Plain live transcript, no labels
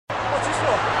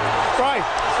Bray.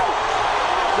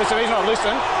 Listen, he's not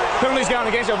listening. Penalty's going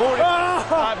against your board.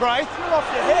 Bray. You're off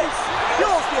your head. You're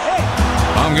off your head.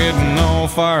 I'm getting all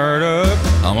fired up.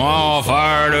 I'm all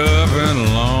fired up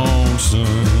and lonesome.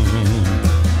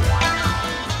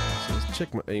 So let's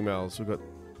check my emails. We've got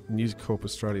News Corp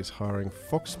Australia's hiring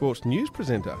Fox Sports news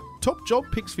presenter. Top job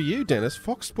picks for you, Dennis.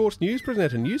 Fox Sports news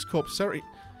presenter. News Corp, sorry.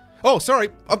 Oh, sorry.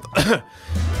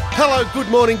 Hello, good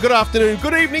morning, good afternoon,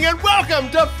 good evening, and welcome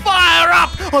to Fire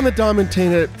Up on the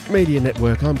Diamantina Media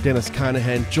Network. I'm Dennis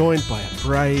Carnahan, joined by a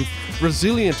brave,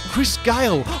 resilient Chris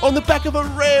Gale on the back of a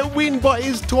rare win by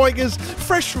his Tigers,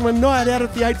 fresh from a night out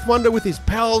at the Eighth Wonder with his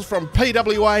pals from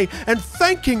PWA, and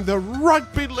thanking the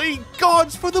rugby league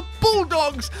gods for the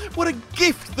Bulldogs. What a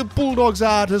gift the Bulldogs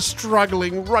are to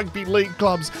struggling rugby league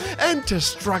clubs and to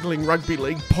struggling rugby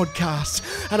league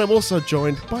podcasts. And I'm also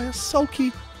joined by a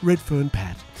sulky Redfern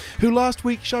Pat, who last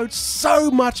week showed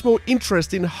so much more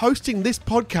interest in hosting this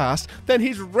podcast than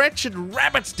his wretched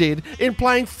rabbits did in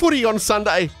playing footy on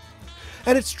Sunday.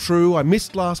 And it's true, I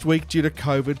missed last week due to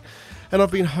COVID, and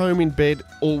I've been home in bed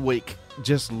all week,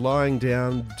 just lying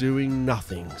down doing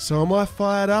nothing. So am I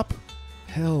fired up?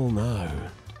 Hell no.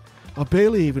 I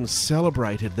barely even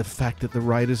celebrated the fact that the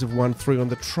Raiders have won 3 on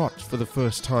the trot for the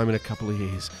first time in a couple of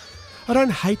years. I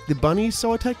don't hate the Bunnies,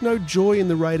 so I take no joy in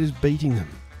the Raiders beating them.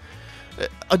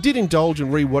 I did indulge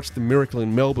and re-watch the miracle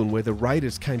in Melbourne where the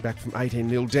Raiders came back from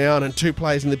 18-0 down and 2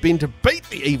 players in the bin to beat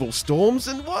the evil Storms,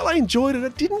 and while I enjoyed it, I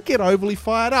didn't get overly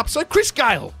fired up. So Chris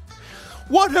Gale,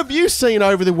 what have you seen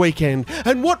over the weekend,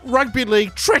 and what rugby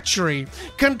league treachery,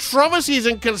 controversies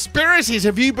and conspiracies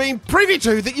have you been privy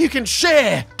to that you can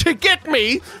share to get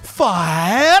me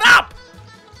fired up?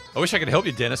 I wish I could help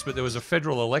you, Dennis, but there was a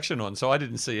federal election on, so I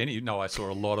didn't see any. No, I saw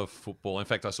a lot of football. In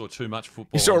fact, I saw too much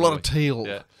football. You saw a lot of teal.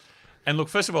 Yeah. And look,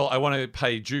 first of all, I want to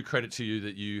pay due credit to you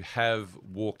that you have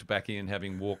walked back in,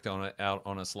 having walked out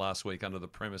on us last week under the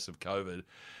premise of COVID.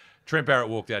 Trent Barrett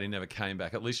walked out, he never came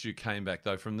back. At least you came back,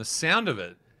 though. From the sound of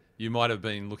it, you might have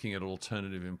been looking at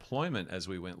alternative employment as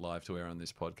we went live to air on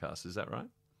this podcast. Is that right?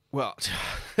 Well,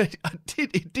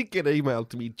 it did get emailed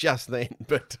to me just then,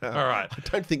 but all right. I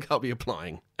don't think I'll be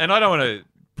applying. And I don't want to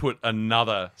put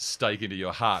another stake into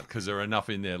your heart because there are enough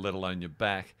in there, let alone your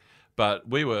back. But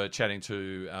we were chatting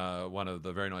to one of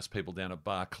the very nice people down at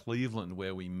Bar Cleveland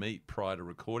where we meet prior to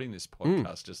recording this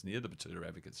podcast just near the Batuta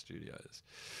Advocate Studios.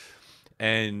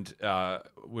 And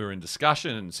we were in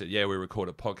discussion and said, yeah, we record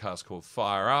a podcast called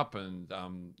Fire Up. And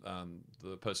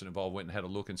the person involved went and had a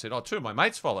look and said, 2 of my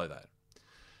mates follow that.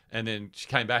 And then she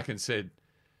came back and said,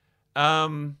 are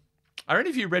any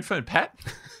of you Redfern Pat?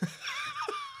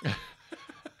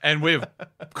 And we've,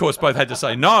 of course, both had to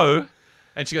say no.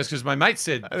 And she goes, because my mate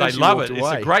said they love it. It's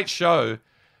a great show.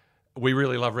 We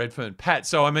really love Redfern Pat.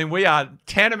 So, I mean, we are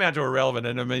tantamount to irrelevant.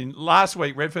 And, I mean, last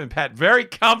week, Redfern Pat very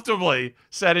comfortably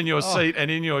sat in your seat and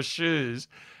in your shoes.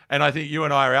 And I think you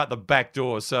and I are out the back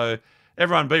door. So,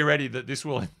 everyone be ready that this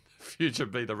will in the future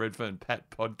be the Redfern Pat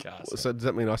podcast. So, does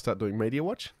that mean I start doing Media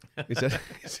Watch? Is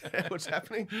that what's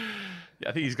happening? Yeah,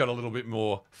 I think he's got a little bit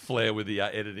more flair with the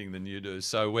editing than you do.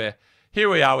 So, here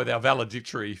we are with our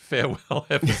valedictory farewell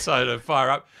episode of Fire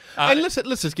Up. And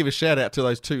let's just give a shout out to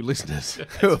those 2 listeners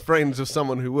who are friends of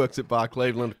someone who works at Bar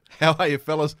Cleveland. How are you,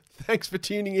 fellas? Thanks for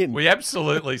tuning in. We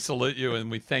absolutely salute you and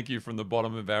we thank you from the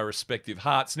bottom of our respective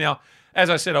hearts. Now, as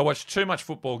I said, I watched too much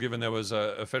football given there was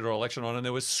a federal election on and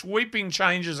there was sweeping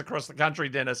changes across the country,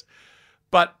 Dennis.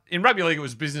 But in rugby league, it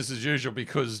was business as usual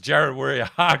because Jared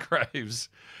Warrior-Hargreaves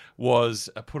was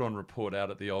put on report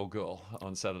out at the Old Girl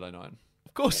on Saturday night.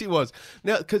 Of course he was.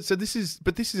 Now, this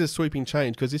is a sweeping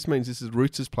change because this means this is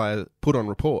Roots' player put on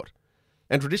report,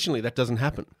 and traditionally that doesn't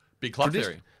happen. Big club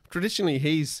theory. Traditionally,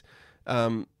 he's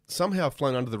somehow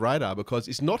flown under the radar because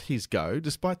it's not his go,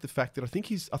 despite the fact that I think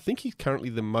he's currently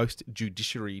the most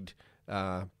judiciaried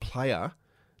player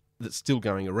that's still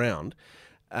going around.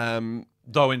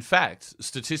 Though, in fact,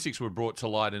 statistics were brought to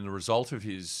light in the result of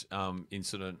his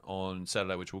incident on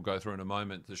Saturday, which we'll go through in a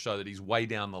moment, to show that he's way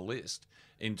down the list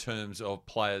in terms of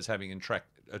players having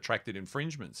attracted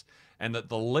infringements. And that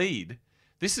the lead,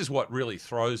 this is what really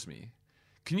throws me.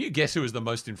 Can you guess who is the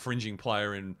most infringing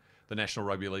player in the National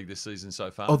Rugby League this season so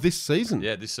far? Oh, this season?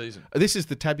 Yeah, this season. This is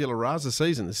the tabula rasa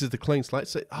season. This is the clean slate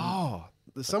season. Oh,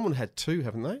 someone had 2,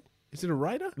 haven't they? Is it a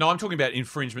Raider? No, I'm talking about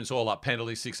infringements all up.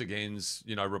 Penalties, 6 agains,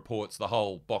 reports, the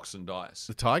whole box and dice.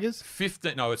 The Tigers?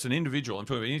 15. No, it's an individual. I'm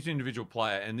talking about an individual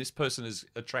player, and this person has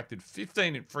attracted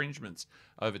 15 infringements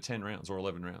over 10 rounds or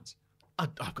 11 rounds.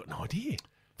 I've got no idea,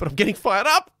 but I'm getting fired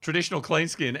up. Traditional clean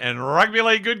skin and rugby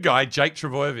league good guy, Jake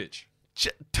Trbojevic.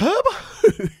 Turbo?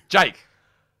 Jake.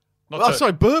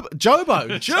 Jobo. Gerbo.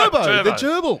 The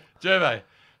gerbil. Gerbo.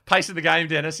 Pace of the game,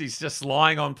 Dennis. He's just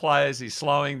lying on players. He's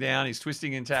slowing down. He's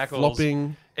twisting in tackles.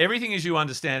 Flopping. Everything as you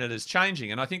understand it is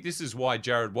changing. And I think this is why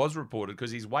Jared was reported,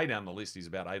 because he's way down the list. He's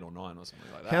about 8 or 9 or something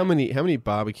like that. How many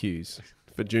barbecues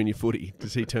for junior footy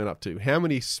does he turn up to? How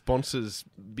many sponsors,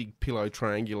 big pillow,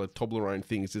 triangular, Toblerone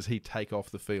things does he take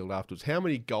off the field afterwards? How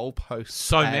many goalposts?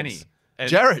 So ads? many. And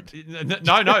Jared.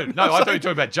 No. I thought you were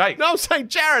talking about Jake. No, I'm saying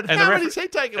Jared. And how many is he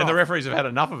taking off? And the referees have had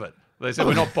enough of it. They said,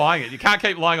 we're not buying it. You can't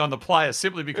keep lying on the player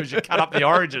simply because you cut up the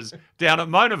oranges down at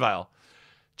Mona Vale.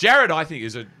 Jared, I think,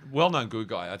 is a well-known good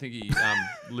guy. I think he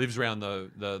lives around the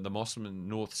Mosman,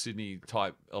 North Sydney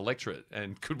type electorate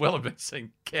and could well have been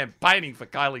seen campaigning for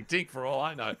Kylie Tink for all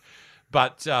I know.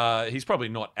 But he's probably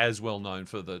not as well known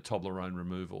for the Toblerone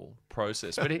removal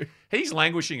process. But he's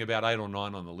languishing about 8 or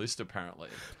 9 on the list, apparently.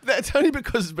 That's only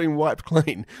because it's been wiped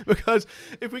clean. Because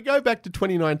if we go back to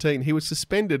 2019, he was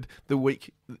suspended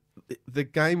the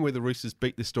game where the Roosters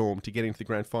beat the Storm to get into the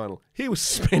grand final. He was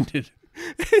suspended.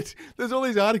 There's all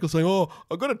these articles saying,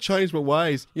 I've got to change my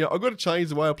ways. I've got to change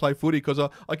the way I play footy because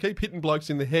I keep hitting blokes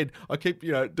in the head. I keep,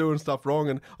 doing stuff wrong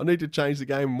and I need to change the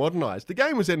game and modernise. The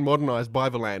game was then modernised by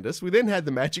Volandis. We then had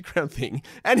the Magic Round thing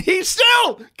and he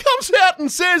still comes out and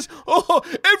says,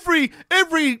 every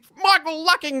Michael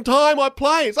Lucking time I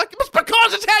play. It's like, it's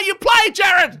because it's how you play,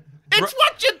 Jared. It's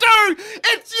what you do.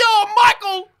 It's your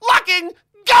Michael Lucking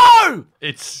go.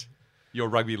 It's your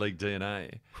rugby league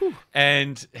DNA.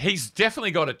 And he's definitely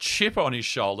got a chip on his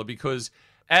shoulder because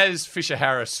as Fisher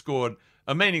Harris scored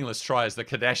a meaningless try as the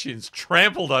Kardashians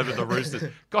trampled over the Roosters,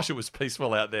 gosh, it was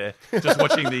peaceful out there just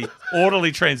watching the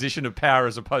orderly transition of power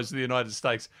as opposed to the United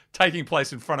States taking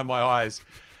place in front of my eyes.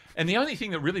 And the only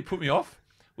thing that really put me off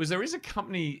was there is a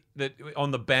company that on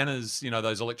the banners,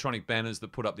 those electronic banners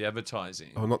that put up the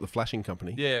advertising. Oh, not the flashing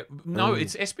company. Yeah. No,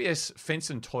 it's SBS Fence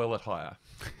and Toilet Hire.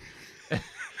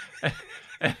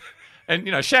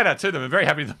 And, shout out to them. I'm very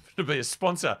happy to be a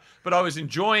sponsor. But I was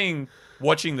enjoying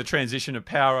watching the transition of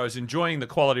power. I was enjoying the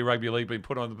quality rugby league being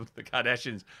put on the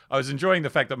Kardashians. I was enjoying the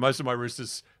fact that most of my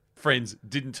Roosters friends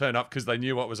didn't turn up because they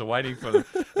knew what was awaiting for them.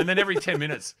 And then every 10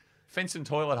 minutes, Fence and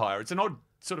Toilet Hire. It's an odd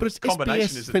sort of but it's combination,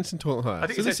 SBS, isn't it? Fence and Toilet Hire. I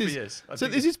think it's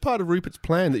SBS. This is part of Rupert's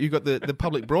plan that you've got the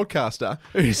public broadcaster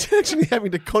who's actually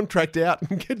having to contract out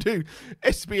and do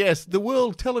SBS, the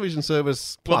World Television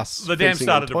Service Plus. Well, the dam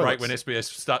started to break toilets. when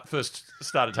SBS first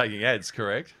started taking ads,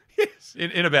 correct? Yes.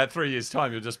 In about 3 years'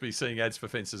 time, you'll just be seeing ads for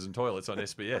fences and toilets on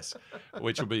SBS,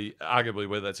 which will be arguably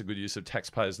whether that's a good use of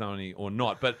taxpayers' money or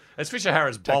not. But as Fisher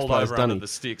Harris bowled over under the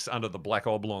sticks, under the black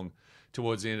oblong,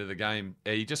 towards the end of the game,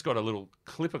 he just got a little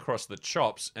clip across the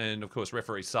chops, and of course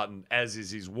referee Sutton, as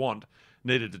is his wont,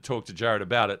 needed to talk to Jared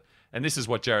about it, and this is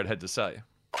what Jared had to say.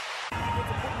 Put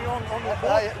me on the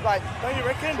board. Mate, Don't you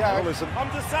reckon? Jared,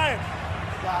 I'm just saying.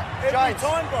 Every James.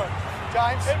 time, bro.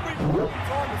 James. Every time.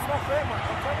 It's not fair, mate.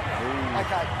 I'm telling you.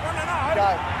 Okay. No. Go.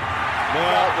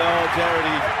 No, Jared,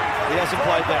 he hasn't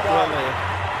played that well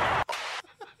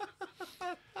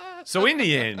there. So in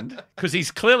the end, because he's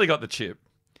clearly got the chip,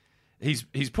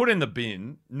 he's put in the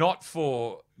bin, not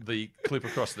for the clip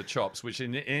across the chops, which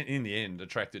in the end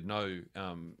attracted no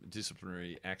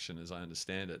disciplinary action, as I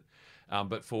understand it,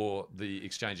 but for the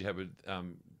exchange you had with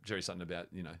Jerry Sutton about,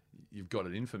 you've got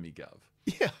it in for me, Gov.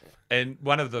 Yeah. And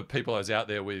one of the people I was out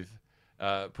there with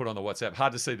put on the WhatsApp,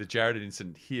 hard to see the Jared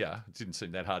incident here. It didn't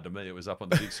seem that hard to me. It was up on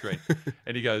the big screen.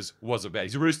 And he goes, was it bad?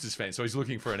 He's a Roosters fan, so he's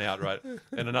looking for an out, right?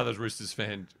 And another Roosters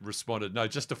fan responded, no,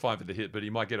 just to fine for the hit, but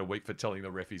he might get a week for telling the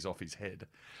ref he's off his head.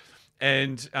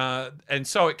 And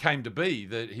so it came to be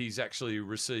that he's actually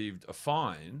received a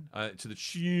fine to the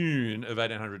tune of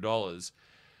 $1,800.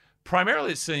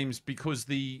 Primarily, it seems, because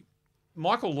the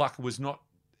Michael Luck was not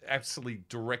absolutely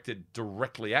directed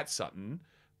directly at Sutton,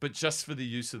 but just for the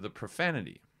use of the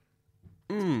profanity.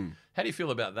 How do you feel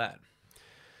about that?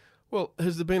 Well,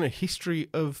 has there been a history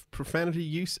of profanity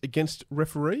use against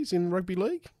referees in rugby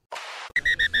league?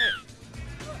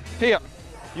 Here,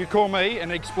 you call me an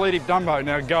expletive Dumbo.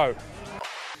 Now go.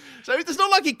 So it's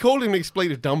not like he called him an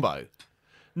expletive Dumbo.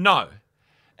 No.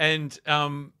 And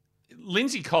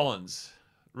Lindsay Collins,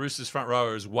 Roosters front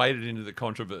rower, has waded into the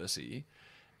controversy.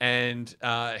 And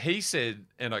he said,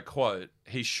 and I quote,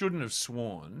 he shouldn't have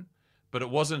sworn, but it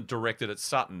wasn't directed at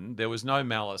Sutton. There was no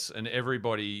malice, and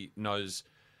everybody knows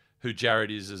who Jared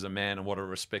is as a man and what a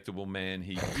respectable man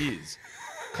he is.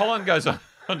 Colin goes on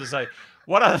to say,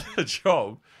 what other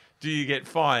job do you get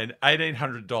fined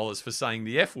 $1,800 for saying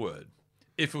the F word?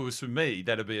 If it was for me,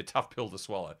 that'd be a tough pill to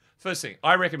swallow. First thing,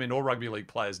 I recommend all rugby league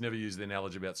players never use the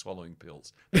analogy about swallowing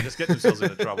pills. They just get themselves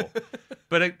into trouble.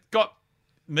 But it got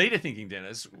me to thinking,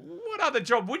 Dennis, what other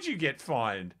job would you get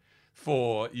fined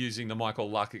for using the Michael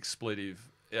Luck expletive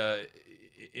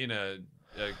in an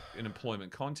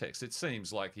employment context. It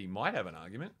seems like he might have an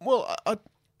argument. Well,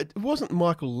 it wasn't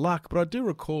Michael Luck, but I do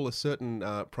recall a certain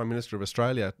Prime Minister of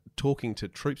Australia talking to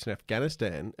troops in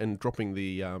Afghanistan and dropping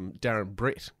the Darren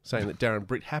Britt, saying that Darren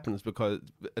Britt happens because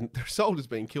their soldiers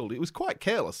being killed. It was quite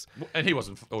careless. And he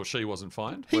wasn't, or she wasn't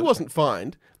fined? He wasn't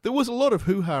fined. There was a lot of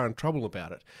hoo-ha and trouble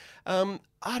about it.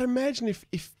 I'd imagine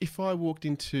if I walked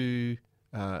into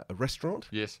a restaurant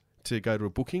Yes. to go to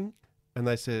a booking and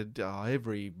they said,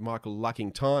 every Michael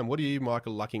Lucking time, what do you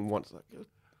Michael Lucking want?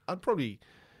 I'd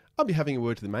be having a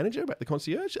word to the manager about the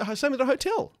concierge. Same at a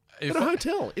hotel.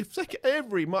 If like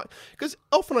because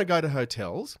often I go to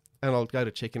hotels and I'll go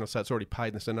to check in. I'll say it's already paid,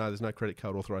 and they say no, there's no credit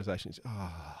card authorization.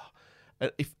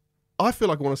 And if I feel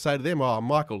like I want to say to them,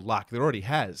 Michael Luck, there already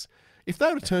has. If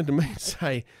they were to turn to me and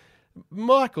say,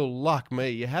 Michael Luck,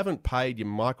 you haven't paid your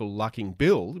Michael Lucking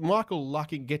bill. Michael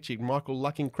Lucking, get your Michael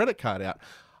Lucking credit card out.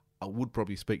 I would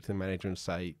probably speak to the manager and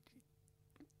say,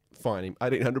 fine him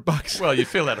 $1,800. Well, you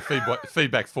fill out a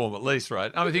feedback form at least,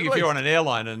 right? I think if you're on an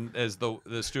airline and as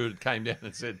the steward came down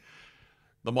and said,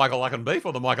 the Michael Luckin beef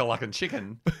or the Michael Luckin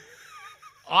chicken,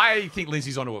 I think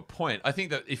Lindsay's onto a point. I think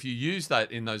that if you use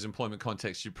that in those employment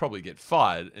contexts, you'd probably get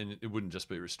fired, and it wouldn't just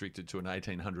be restricted to an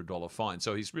 $1,800 fine.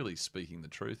 So he's really speaking the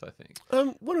truth, I think.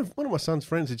 One of my son's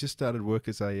friends has just started work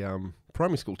as a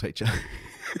primary school teacher.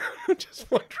 I'm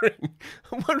just wondering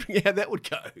how that would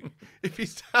go if he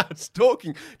starts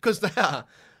talking, because they are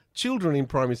children in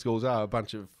primary schools are a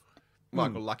bunch of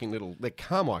Michael Lucking they're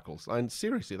Carmichaels. And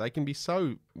seriously, they can be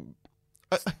so.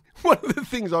 One of the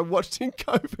things I watched in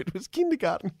COVID was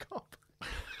Kindergarten Cop.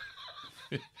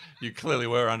 You clearly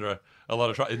were under a lot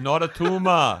of trouble. It's not a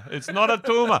tumour. It's not a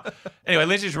tumour. Anyway,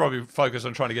 Lindsay should probably focus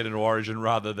on trying to get into Origin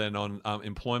rather than on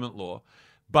employment law.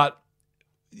 But,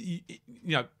 you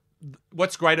know,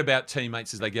 what's great about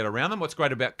teammates is they get around them. What's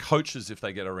great about coaches if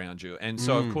they get around you. And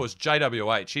so, of course,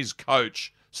 JWH, his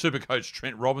coach, super coach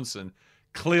Trent Robinson,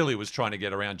 clearly was trying to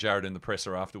get around Jared in the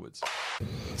presser afterwards.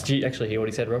 Did you actually hear what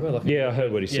he said, Robbo? Yeah, I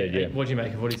heard what he said, yeah. What do you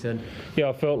make of what he said? Yeah,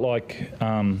 I felt like,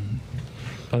 I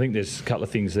think there's a couple of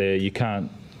things there. You can't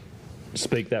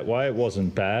speak that way. It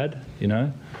wasn't bad,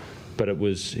 but it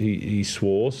was, he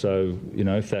swore. So,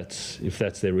 if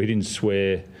that's there, he didn't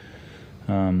swear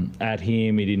at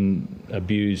him. He didn't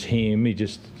abuse him. He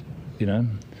just,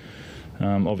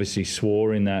 obviously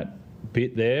swore in that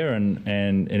bit there,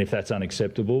 and if that's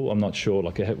unacceptable, I'm not sure.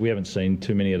 Like, we haven't seen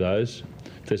too many of those.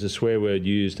 If there's a swear word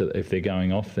used, if they're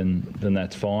going off, then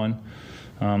that's fine.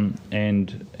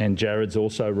 And Jared's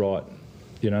also right.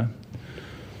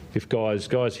 If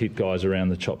guys hit guys around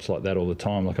the chops like that all the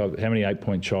time, like how many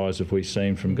 8-point tries have we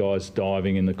seen from guys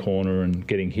diving in the corner and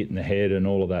getting hit in the head and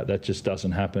all of that? That just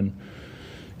doesn't happen.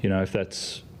 If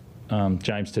that's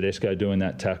James Tedesco doing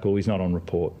that tackle, he's not on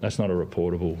report. That's not a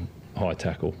reportable high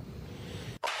tackle.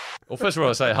 Well, first of all,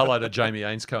 I say hello to Jamie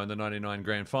Ainscoe in the 99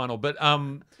 Grand Final. But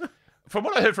from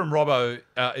what I heard from Robbo,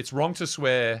 it's wrong to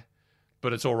swear,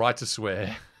 but it's all right to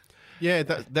swear. Yeah,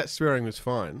 that swearing was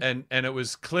fine. And it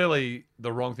was clearly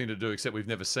the wrong thing to do, except we've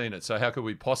never seen it. So how could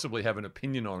we possibly have an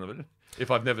opinion on it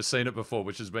if I've never seen it before,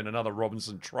 which has been another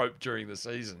Robinson trope during the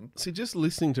season? See, just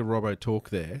listening to Robbo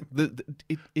talk there,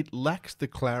 it lacks the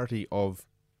clarity of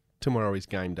tomorrow is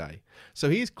game day.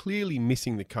 So he is clearly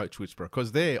missing the coach whisperer,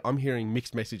 because there I'm hearing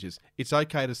mixed messages. It's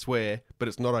okay to swear, but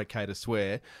it's not okay to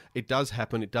swear. It does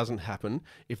happen, it doesn't happen.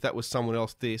 If that was someone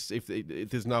else, if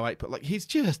there's no 8, but like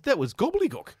that was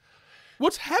gobbledygook.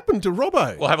 What's happened to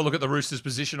Robbo? Well, have a look at the Roosters'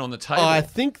 position on the table. I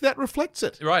think that reflects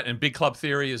it. Right, and big club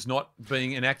theory is not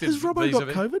being enacted. Has Robbo got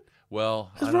COVID? Well,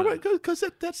 has Robbo, because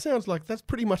that sounds like that's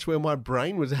pretty much where my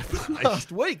brain was at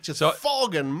last week, just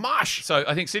fog and mush. So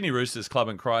I think Sydney Roosters club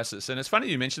in crisis, and it's funny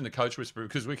you mentioned the coach whisperer,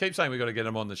 because we keep saying we've got to get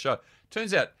him on the show.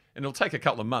 Turns out, and it'll take a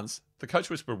couple of months, the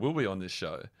coach whisperer will be on this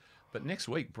show, but next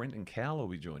week Brendan Cowell will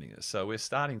be joining us. So we're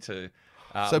starting to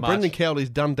so Brendan Cowell is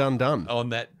done on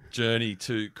that journey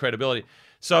to credibility.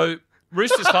 So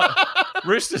Roosters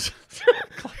You're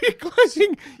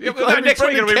claiming next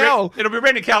week it'll be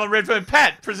Brendan Cowell and Redfern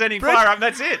Pat presenting Fire Up, and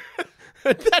that's it.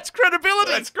 That's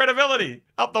credibility. That's credibility.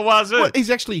 Up the wazoo. What, he's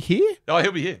actually here? Oh,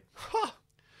 he'll be here.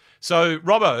 So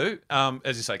Robbo,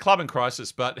 as you say, club in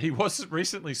crisis, but he was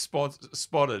recently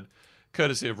spotted,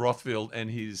 courtesy of Rothfield and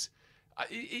his.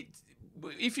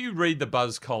 If you read the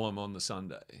Buzz column on the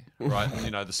Sunday, right,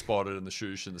 the Spotted and the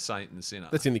Shoosh and the Saint and the Sinner.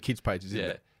 That's in the kids' pages, isn't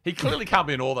it? He clearly can't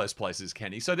be in all those places,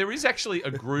 can he? So there is actually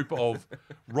a group of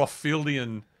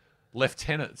Rothfieldian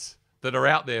lieutenants that are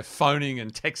out there phoning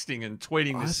and texting and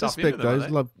tweeting this stuff into them. I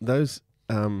suspect those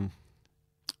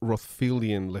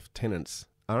Rothfieldian lieutenants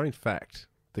are, in fact,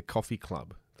 the coffee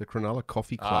club the Cronulla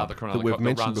Coffee Club the Cronulla that we've that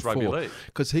mentioned runs rugby before. league.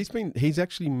 Because he's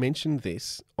actually mentioned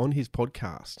this on his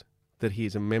podcast, that he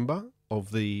is a member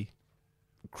of the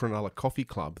Cronulla Coffee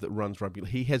Club that runs rugby.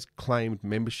 He has claimed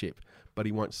membership, but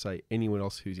he won't say anyone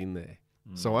else who's in there.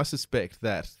 So I suspect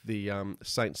that the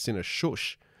Saint Sinner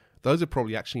Shush, those are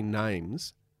probably actually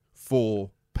names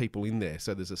for people in there.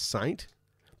 So there's a saint,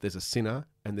 there's a sinner,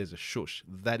 and there's a shush.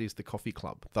 That is the coffee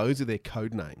club. Those are their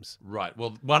code names. Right.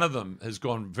 Well, one of them has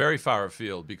gone very far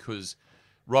afield because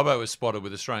Robbo was spotted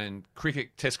with Australian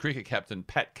Test cricket captain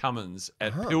Pat Cummins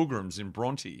at Pilgrims in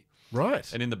Bronte.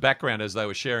 Right. And in the background, as they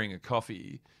were sharing a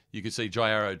coffee, you could see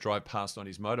Jai Arrow drive past on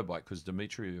his motorbike because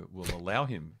Dimitri will allow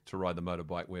him to ride the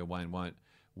motorbike where Wayne won't,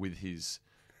 with his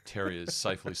terriers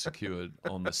safely secured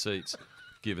on the seats,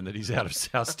 given that he's out of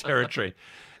South Territory.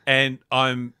 And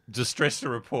I'm distressed to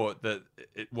report that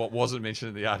what wasn't mentioned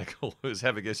in the article was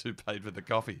have a guess who paid for the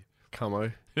coffee.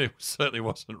 Camo. It certainly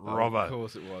wasn't Robbo. Of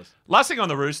course it was. Last thing on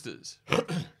the Roosters.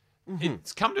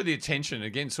 It's come to the attention,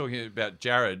 again, talking about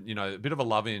Jared, a bit of a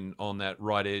love-in on that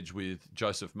right edge with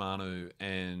Joseph Manu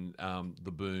and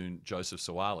the Boone Joseph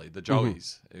Sawali, the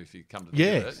Joeys, if you come to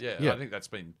think of it. Yeah, I think that's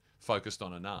been focused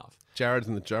on enough. Jared's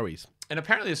and the Joeys. And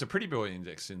apparently there's a pretty boy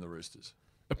index in the Roosters.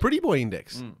 A pretty boy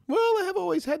index? Well, they have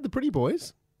always had the pretty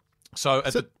boys. So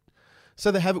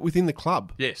they have it within the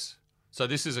club? Yes. So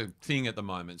this is a thing at the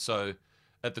moment. So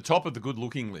at the top of the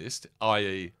good-looking list,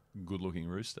 i.e. good-looking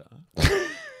rooster,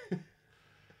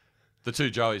 the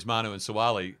two Joeys, Manu and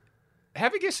Sawali,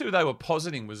 have a guess who they were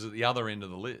positing was at the other end of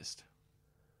the list?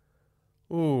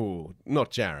 Ooh, not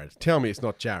Jared. Tell me it's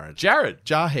not Jared. Jared.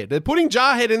 Jarhead. They're putting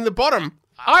Jarhead in the bottom.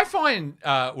 I find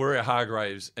Warrior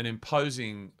Hargraves an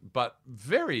imposing but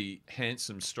very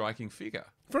handsome, striking figure.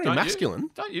 Very Don't masculine.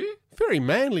 You? Don't you? Very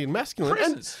manly and masculine.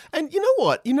 Presence. And you know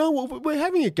what? You know what? We're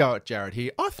having a go at Jared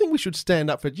here. I think we should stand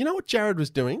up for it. You know what Jared was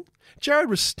doing? Jared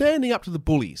was standing up to the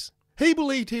bullies. He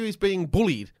believed he was being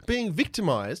bullied, being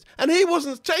victimised, and he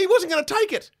wasn't going to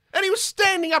take it. And he was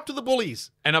standing up to the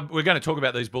bullies. And we're going to talk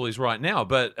about these bullies right now.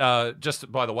 But just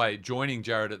by the way, joining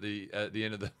Jared at the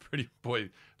end of the pretty boy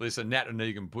list, Nat and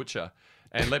Egan Butcher.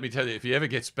 And let me tell you, if he ever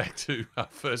gets back to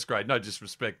first grade, no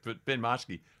disrespect, but Ben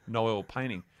Marshke, no oil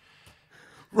painting.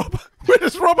 Where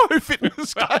does Robbo fit in the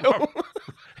scale?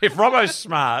 If Robbo's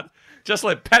smart, just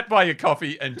let Pat buy your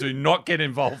coffee and do not get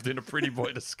involved in a pretty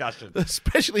boy discussion.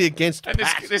 Especially against and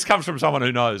Pat. This comes from someone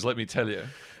who knows, let me tell you.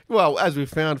 Well, as we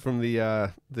found from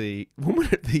the woman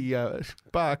at the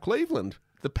bar Cleveland,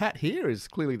 the Pat here is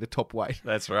clearly the top weight.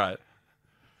 That's right.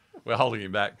 We're holding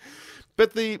him back.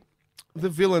 But the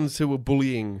villains who were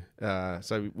bullying,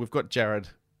 so we've got Jared,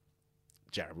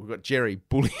 we've got Jerry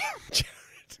bullying Jared.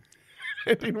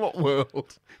 And in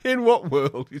what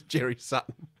world is Jerry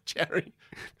Sutton, Jerry,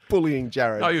 bullying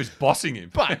Jared? No, he was bossing him.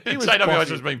 But he was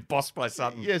JWH was being bossed by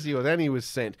Sutton. Yes, he was, and he was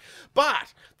sent.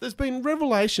 But there's been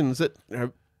revelations that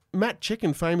Matt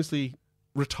Chicken famously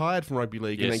retired from rugby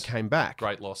league and then came back.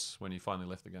 Great loss when he finally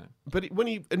left the game. But when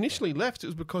he initially left, it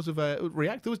was because of there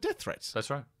was death threats.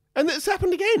 That's right. And it's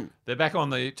happened again. They're back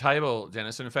on the table,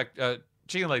 Dennis. And in fact,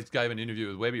 Chicken Legs gave an interview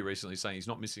with Webby recently saying he's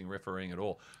not missing refereeing at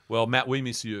all. Well, Matt, we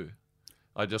miss you.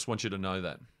 I just want you to know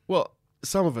that. Well,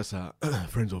 some of us are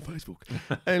friends on Facebook.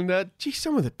 And,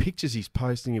 some of the pictures he's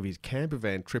posting of his camper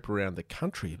van trip around the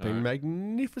country have been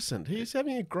magnificent. He's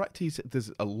having a great...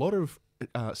 There's a lot of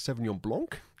Sauvignon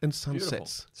Blanc and sunsets. Beautiful.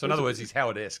 So in other words, he's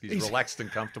Howard-esque. He's relaxed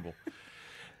and comfortable.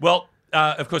 Well,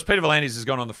 of course, Peter V'landys has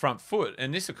gone on the front foot.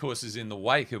 And this, of course, is in the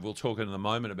wake of... We'll talk in a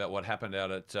moment about what happened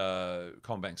out at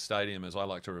Combank Stadium, as I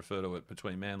like to refer to it,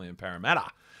 between Manly and Parramatta.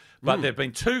 But there have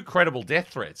been 2 credible death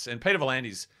threats, and Peter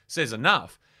V'landys says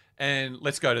enough. And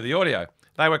let's go to the audio.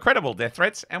 They were credible death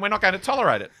threats, and we're not going to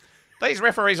tolerate it. These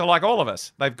referees are like all of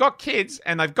us. They've got kids,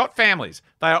 and they've got families.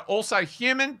 They are also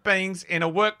human beings in a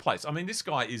workplace. I mean, this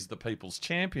guy is the people's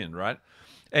champion, right?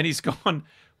 And he's gone,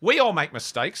 we all make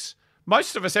mistakes,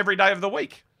 most of us every day of the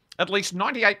week. At least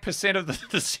 98% of the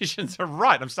decisions are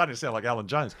right. I'm starting to sound like Alan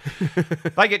Jones.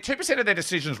 They get 2% of their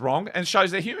decisions wrong and shows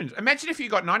they're humans. Imagine if you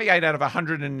got 98 out of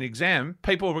 100 in an exam,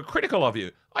 people were critical of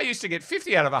you. I used to get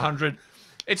 50 out of 100.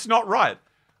 It's not right.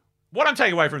 What I'm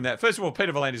taking away from that, first of all,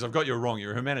 Peter V'landys, I've got you wrong.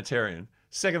 You're a humanitarian.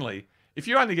 Secondly, if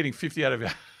you're only getting 50 out of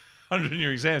 100 in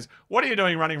your exams, what are you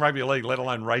doing running rugby league, let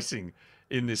alone racing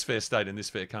in this fair state, in this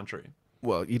fair country?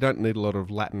 Well, you don't need a lot of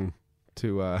Latin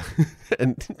to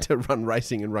run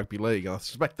racing in rugby league. I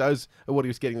suspect those are what he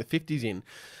was getting the 50s in.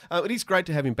 It is great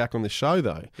to have him back on the show,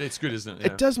 though. It's good, isn't it? Yeah.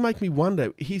 It does make me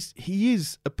wonder. He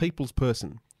is a people's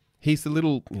person. He's the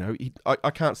little,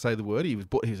 I can't say the word.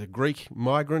 He's a Greek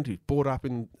migrant who's brought up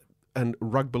in, and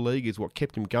rugby league is what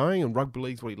kept him going, and rugby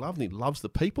league is what he loved, and he loves the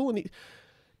people. And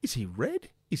is he red?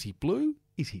 Is he blue?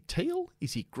 Is he teal?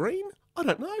 Is he green? I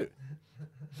don't know.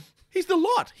 He's the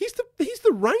lot. He's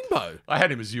the rainbow. I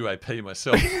had him as UAP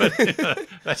myself, but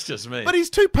that's just me. But he's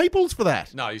two peoples for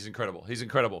that. No, he's incredible. He's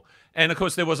incredible. And, of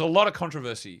course, there was a lot of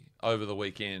controversy over the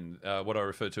weekend, what I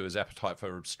refer to as appetite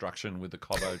for obstruction with the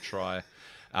Cobbo try.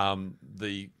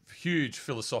 The huge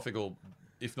philosophical,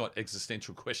 if not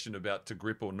existential question about to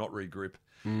grip or not re-grip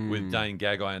with Dane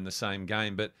Gagai in the same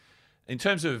game. But in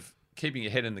terms of keeping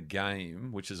your head in the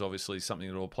game, which is obviously something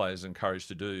that all players are encouraged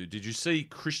to do, did you see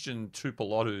Christian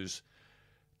Tuipulotu's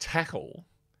tackle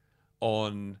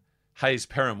on Hayes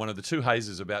Perham, one of the two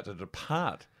Hayeses about to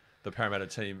depart the Parramatta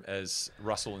team as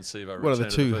Russell and Sivo return? One of the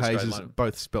to two first grade Hayeses, lineup?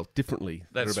 both spelt differently,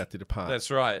 that are about to depart. That's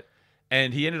right.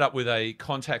 And he ended up with a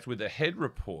contact with the head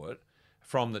report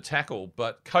from the tackle.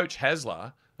 But Coach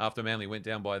Hasler, after Manly went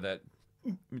down by that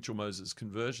Mitchell Moses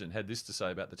conversion, had this to say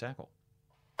about the tackle.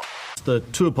 The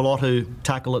Tuipulotu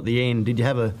tackle at the end, did you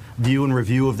have a view and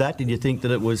review of that? Did you think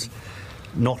that it was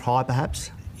not high,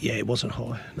 perhaps? Yeah, it wasn't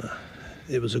high. No,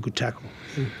 it was a good tackle.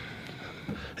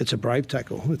 It's a brave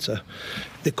tackle.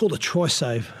 They're called a try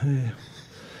save.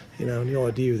 You know, and the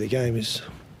idea of the game is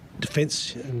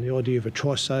defence, and the idea of a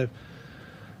try save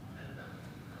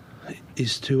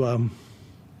is to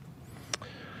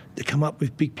come up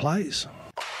with big plays.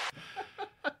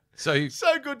 So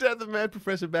good to have the mad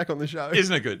professor back on the show.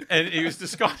 Isn't it good? And he was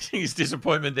disguising his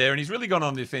disappointment there, and he's really gone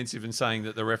on the offensive and saying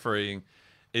that the refereeing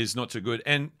is not too good.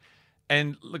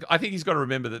 And look, I think he's got to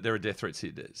remember that there are death threats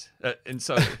here, Des,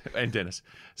 and Dennis.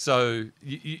 So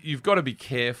you've got to be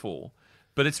careful.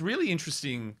 But it's really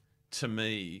interesting to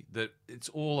me that it's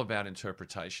all about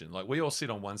interpretation. Like, we all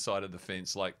sit on one side of the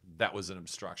fence, like that was an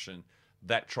obstruction.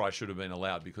 That try should have been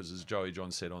allowed because, as Joey John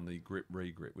said on the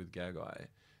grip-re-grip with Gagai,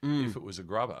 if it was a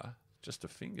grubber, just a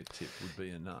fingertip would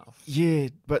be enough. Yeah,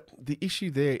 but the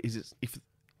issue there is if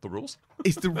the rules?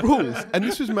 It's the rules. And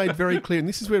this was made very clear, and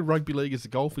this is where rugby league is the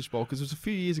goldfish bowl, because it was a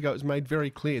few years ago it was made very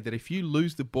clear that if you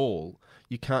lose the ball,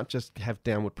 you can't just have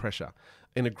downward pressure.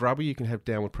 In a grubber, you can have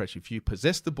downward pressure. If you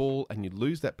possess the ball and you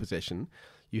lose that possession,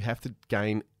 you have to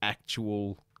gain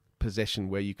actual possession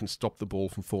where you can stop the ball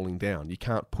from falling down. You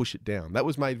can't push it down. That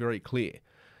was made very clear.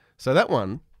 So that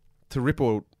one, to rip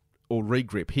or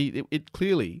re-grip, it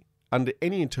clearly, under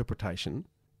any interpretation,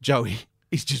 Joey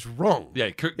is just wrong. Yeah,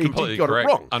 He completely got correct.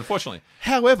 it wrong. Unfortunately.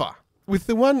 However, with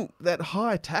the one, that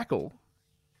high tackle,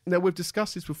 now we've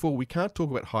discussed this before, we can't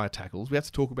talk about higher tackles. We have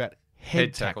to talk about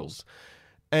head tackles.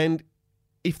 And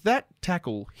if that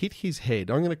tackle hit his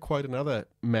head, I'm going to quote another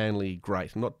Manly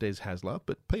great, not Des Hasler,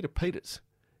 but Peter Peters.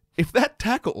 If that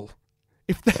tackle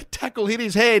hit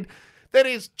his head, then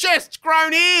his chest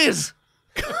grown ears.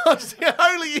 Because the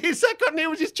only ears that got near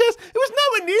was his chest. It was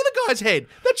nowhere near the guy's head.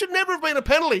 That should never have been a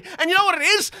penalty. And you know what it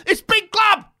is? It's big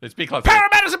club. It's big club.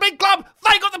 Parramatta's a big club.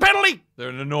 They got the penalty. They're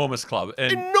an enormous club.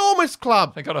 And enormous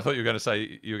club. Thank God, I thought you were going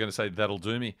to say that'll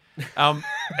do me. And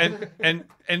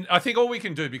I think all we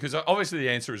can do, because obviously the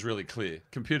answer is really clear: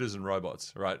 computers and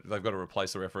robots, right? They've got to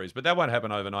replace the referees, but that won't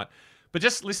happen overnight. But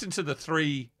just listen to the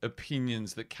three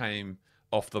opinions that came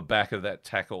off the back of that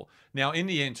tackle. Now, in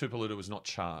the end, Tuipulotu was not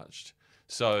charged.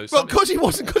 So, well, because he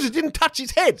wasn't, because it didn't touch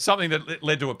his head. Something that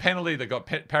led to a penalty that got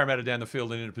Parramatta down the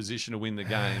field and in a position to win the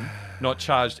game, not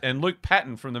charged. And Luke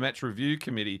Patton from the Match Review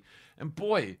Committee, and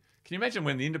boy, can you imagine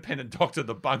when the independent doctor,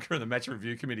 the bunker, and the Match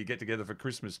Review Committee get together for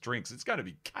Christmas drinks? It's going to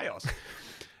be chaos.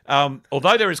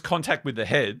 Although there is contact with the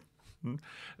head,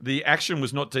 the action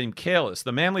was not deemed careless.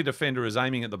 The Manly defender is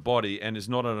aiming at the body and is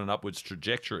not on an upwards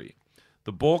trajectory.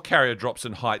 The ball carrier drops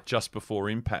in height just before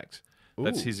impact.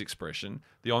 That's his expression.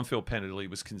 The on-field penalty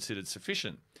was considered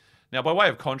sufficient. Now, by way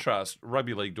of contrast,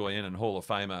 Rugby League doyen and Hall of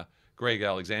Famer Greg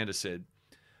Alexander said,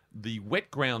 the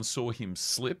wet ground saw him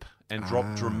slip and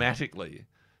drop dramatically.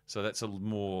 So that's a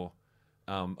more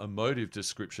emotive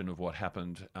description of what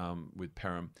happened with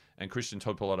Perham. And Christian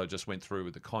Tuipulotu just went through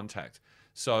with the contact.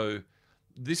 So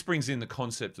this brings in the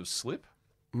concept of slip.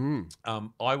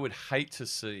 I would hate to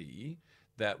see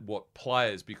that what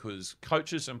players, because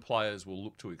coaches and players will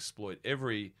look to exploit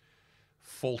every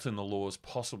fault in the laws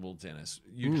possible, Dennis.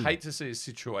 You'd hate to see a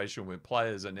situation where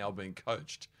players are now being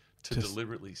coached to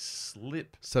deliberately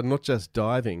slip. So not just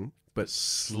diving, but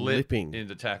slipping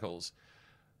into tackles.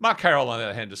 Mark Carroll, on the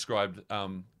other hand, described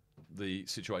the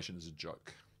situation as a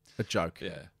joke. A joke.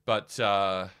 Yeah. But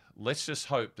let's just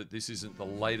hope that this isn't the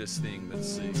latest thing that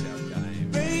sees our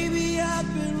game. Baby,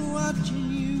 I've been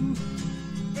watching you.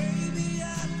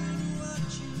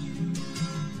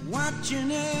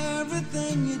 Watching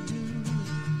everything you do,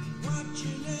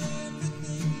 watching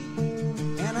everything you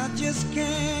do, and I just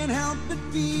can't help but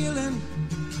feeling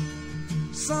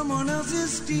someone else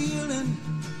is stealing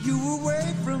you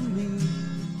away from me.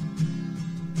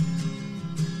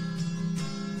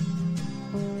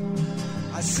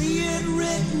 I see it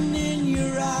written in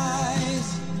your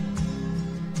eyes,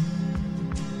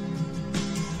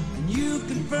 and you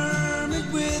confirm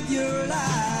it with your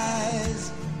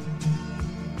lies.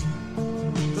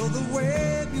 Though the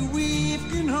web you weave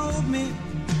can hold me,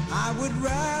 I would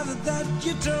rather that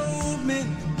you told me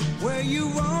where you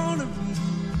wanna be.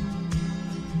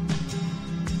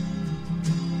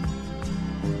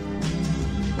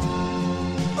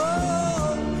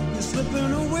 Oh, you're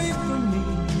slipping away from me.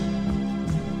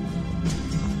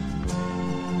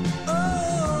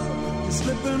 Oh, you're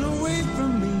slipping away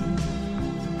from me.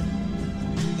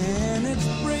 And it's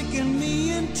breaking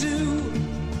me in two,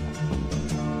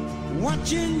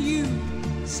 watching you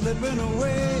slipping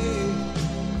away.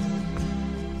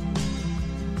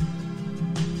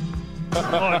 Oh,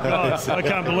 God, I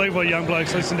can't believe what young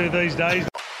blokes listen to these days.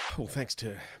 Well, thanks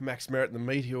to Max Merritt and the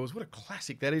Meteors. What a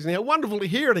classic that is. Now, wonderful to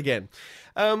hear it again.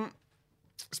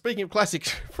 Speaking of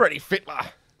classics, Freddie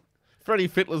Fittler. Freddie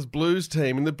Fittler's Blues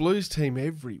team. And the Blues team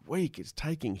every week is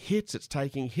taking hits. It's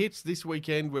taking hits. This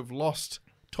weekend we've lost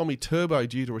Tommy Turbo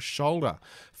due to a shoulder.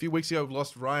 A few weeks ago we've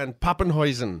lost Ryan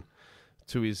Pappenhuisen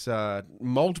to his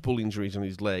multiple injuries on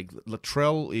his leg.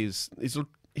 Latrell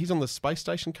he's on the space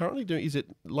station currently. Is it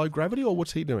low gravity or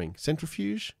what's he doing?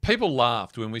 Centrifuge? People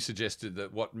laughed when we suggested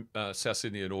that what South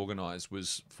Sydney had organised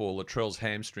was for Latrell's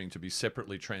hamstring to be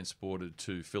separately transported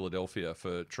to Philadelphia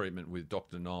for treatment with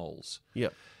Dr. Knowles.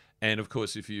 Yep. And, of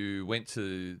course, if you went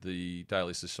to the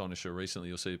Daily Astonisher recently,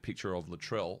 you'll see a picture of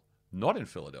Latrell, not in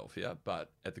Philadelphia,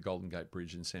 but at the Golden Gate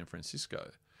Bridge in San Francisco.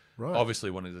 Right.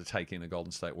 Obviously wanted to take in a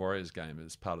Golden State Warriors game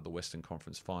as part of the Western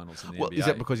Conference Finals in the NBA. Is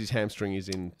that because his hamstring is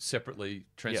in... Separately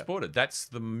transported. Yeah. That's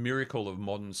the miracle of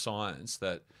modern science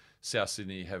that South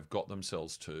Sydney have got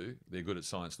themselves to. They're good at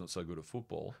science, not so good at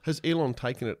football. Has Elon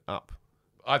taken it up?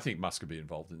 I think Musk could be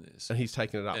involved in this. And he's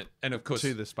taken it up and of course,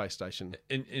 to the space station.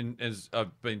 As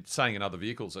I've been saying in other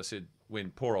vehicles, I said when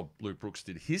poor old Luke Brooks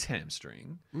did his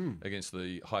hamstring against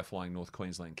the high-flying North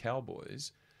Queensland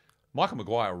Cowboys, Michael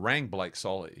Maguire rang Blake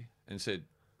Solly and said,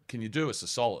 can you do us a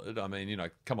solid? I mean,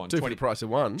 come on. 20 for the price of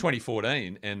one.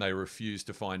 2014, and they refused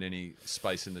to find any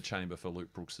space in the chamber for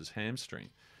Luke Brooks' hamstring.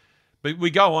 But we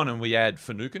go on and we add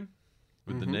Finucane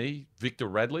with the knee, Victor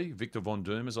Radley, Victor Von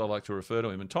Doom, as I like to refer to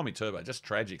him, and Tommy Turbo, just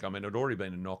tragic. I mean, it had already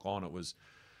been a knock on. It was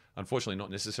unfortunately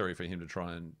not necessary for him to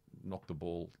try and knock the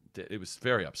ball. It was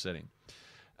very upsetting.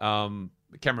 Cameron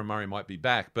Murray might be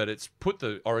back, but it's put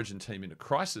the Origin team into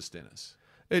crisis, Dennis.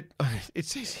 It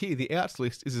says here the outs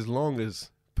list is as long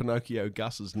as Pinocchio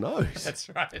Gus's nose. That's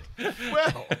right.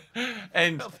 Well,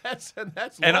 and that's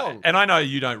long. And I know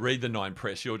you don't read the Nine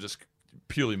Press. You're just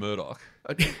purely Murdoch.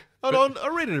 I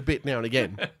read it a bit now and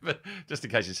again. But just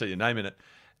in case you see your name in it.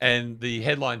 And the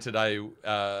headline today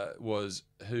was,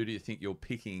 who do you think you're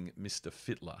picking, Mr.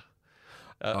 Fittler?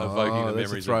 Evoking the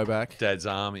memories of Dad's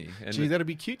Army. And gee, that'd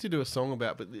be cute to do a song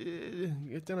about, but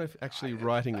I don't know if actually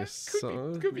writing a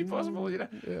song... Could be possible,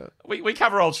 Yeah. We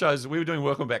cover old shows. We were doing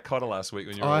Welcome Back Cotter last week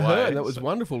when you were away. I heard. That was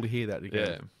wonderful to hear that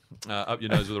again. Yeah. Up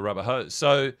your nose with a rubber hose.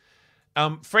 So,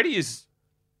 Freddie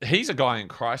he's a guy in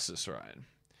crisis, right?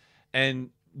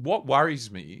 And what worries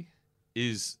me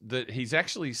is that he's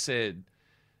actually said,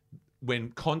 when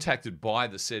contacted by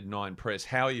the said Nine Press,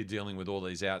 how are you dealing with all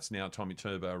these outs now? Tommy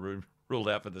Turbo ruled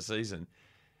out for the season.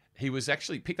 He was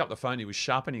actually picked up the phone. He was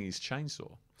sharpening his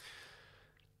chainsaw.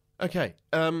 Okay,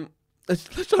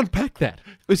 let's unpack that.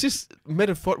 Was this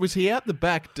metaphor? Was he out the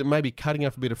back maybe cutting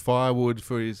up a bit of firewood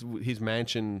for his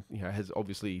mansion? Has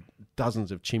obviously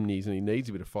dozens of chimneys and he needs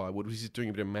a bit of firewood. Was he just doing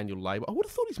a bit of manual labour? I would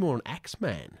have thought he's more an axe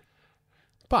man.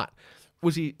 But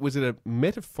was it a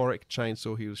metaphoric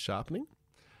chainsaw he was sharpening?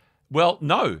 Well,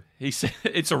 no. He said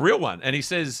it's a real one, and he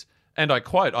says, and I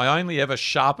quote, "I only ever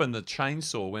sharpen the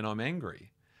chainsaw when I'm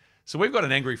angry." So we've got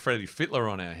an angry Freddie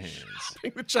Fittler on our hands.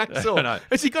 Sharpening the chainsaw. No.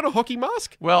 Has he got a hockey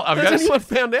mask? Well, has anyone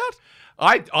found out?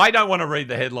 I don't want to read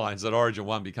the headlines that Origin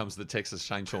 1 becomes the Texas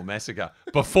Chainsaw Massacre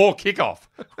before kickoff,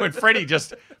 when Freddie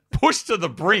just pushed to the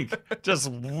brink, just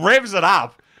revs it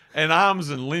up, and arms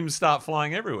and limbs start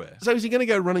flying everywhere. So is he going to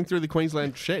go running through the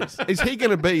Queensland sheds? Is he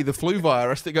going to be the flu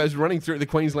virus that goes running through the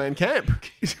Queensland camp?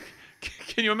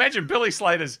 Can you imagine Billy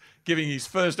Slater's giving his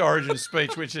first Origin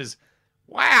speech, which is,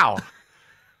 wow,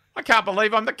 I can't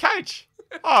believe I'm the coach.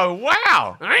 Oh,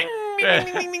 wow. Yeah.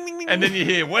 And then you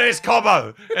hear, where's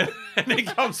Cobbo? And then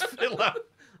comes Fittler.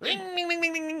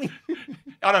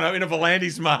 I don't know, in a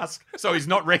Volandes mask, so he's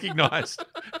not recognised.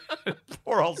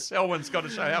 Poor old Selwyn's got to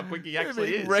show how quick he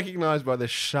actually is. Recognised by the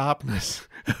sharpness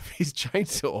of his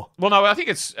chainsaw. Well, no, I think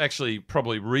it's actually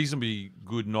probably reasonably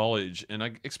good knowledge, and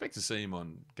I expect to see him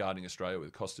on Gardening Australia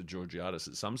with Costa Georgiadis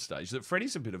at some stage, that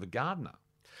Freddie's a bit of a gardener.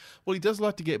 Well, he does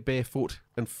like to get barefoot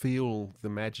and feel the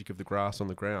magic of the grass on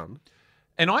the ground.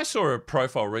 And I saw a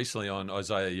profile recently on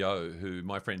Isaiah Yeo, who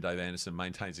my friend Dave Anderson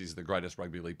maintains is the greatest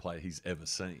rugby league player he's ever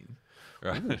seen,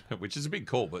 right? Which is a big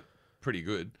call, but pretty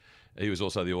good. He was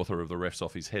also the author of the refs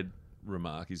off his head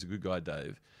remark. He's a good guy,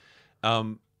 Dave.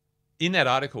 In that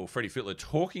article, Freddie Fittler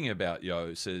talking about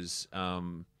Yeo says,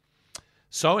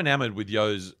 so enamoured with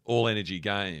Yeo's all-energy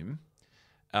game,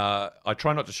 I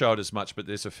try not to show it as much, but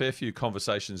there's a fair few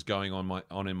conversations going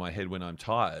on in my head when I'm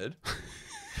tired.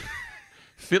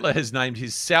 Fittler has named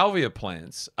his salvia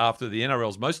plants after the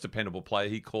NRL's most dependable player.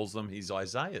 He calls them his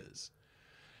Isaiahs.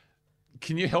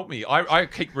 Can you help me? I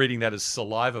keep reading that as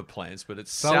saliva plants, but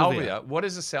it's salvia. What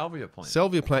is a salvia plant?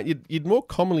 Salvia plant. You'd more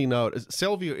commonly know it as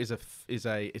salvia is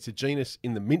a genus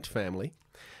in the mint family,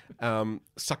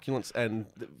 succulents and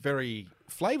very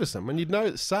flavoursome. And you'd know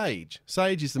that sage.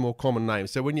 Sage is the more common name.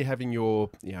 So when you're having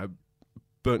your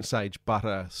burnt sage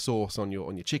butter sauce on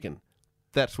your chicken,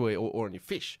 that's where, or on your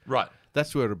fish, right?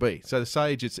 That's where it'll be. So the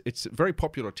sage, it's very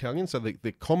popular Italian. So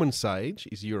the common sage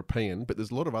is European, but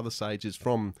there's a lot of other sages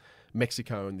from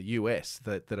Mexico and the US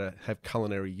that have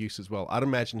culinary use as well. I'd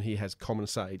imagine he has common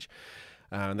sage,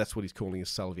 and that's what he's calling his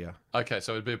salvia. Okay,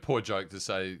 so it'd be a poor joke to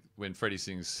say when Freddie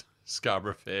sings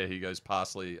Scarborough Fair, he goes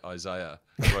parsley, Isaiah,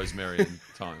 rosemary, and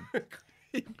thyme.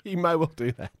 He may well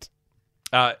do that.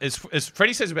 As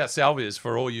Freddie says about salvias,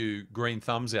 for all you green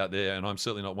thumbs out there, and I'm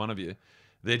certainly not one of you,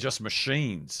 they're just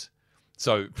machines.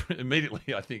 So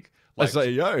immediately I think...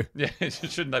 Isaiah. Yeah,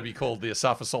 shouldn't they be called the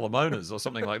Asafa Solomonas or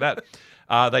something like that?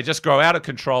 They just grow out of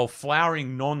control,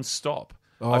 flowering non-stop.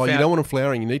 Oh, you don't want them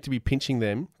flowering. You need to be pinching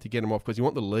them to get them off because you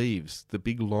want the leaves, the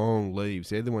big long leaves.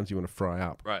 They're the ones you want to fry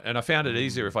up. Right, and I found it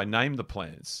easier if I named the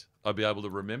plants. I'd be able to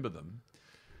remember them.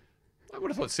 I would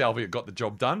have thought salvia got the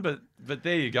job done, but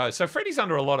there you go. So Freddie's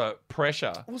under a lot of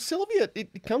pressure. Well, salvia,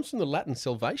 it comes from the Latin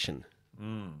salvation.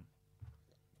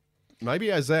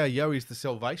 Maybe Isaiah Yeo is the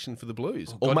salvation for the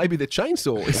Blues. Or maybe the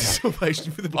chainsaw is the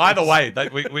salvation for the Blues. Either way,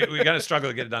 we're going to struggle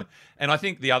to get it done. And I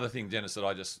think the other thing, Dennis, that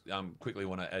I just quickly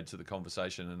want to add to the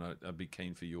conversation, and I'd be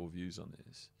keen for your views on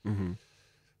this. Mm-hmm.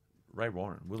 Ray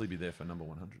Warren, will he be there for number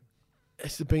 100?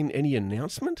 Has there been any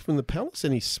announcement from the palace?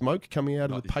 Any smoke coming out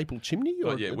of the papal chimney?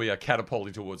 Not yet. We are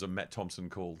catapulting towards a Matt Thompson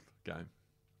called game.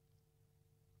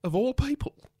 Of all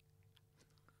people?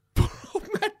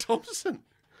 Matt Thompson.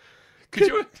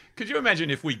 Could you imagine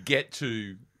if we get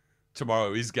to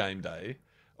tomorrow is game day,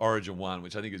 Origin 1,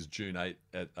 which I think is June 8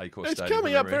 at Acor Stadium. It's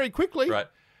coming up very quickly. Right.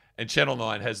 And Channel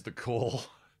 9 has the call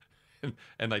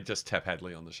and they just tap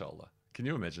Hadley on the shoulder. Can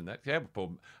you imagine that? You have a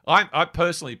problem. I'm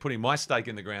personally putting my stake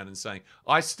in the ground and saying,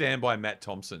 I stand by Matt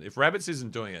Thompson. If Rabbits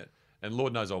isn't doing it, and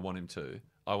Lord knows I want him to,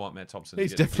 I want Matt Thompson to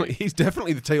He's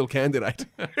definitely the Teal candidate.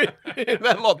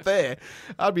 That lot there.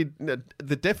 I'll be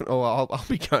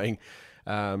going...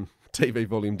 TV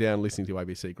volume down, listening to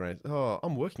ABC Grandstand. Oh,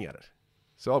 I'm working at it.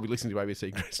 So I'll be listening to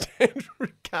ABC Grandstand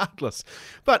regardless.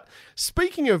 But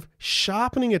speaking of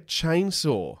sharpening a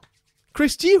chainsaw,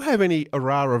 Chris, do you have any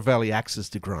Aurora Valley axes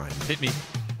to grind? Hit me.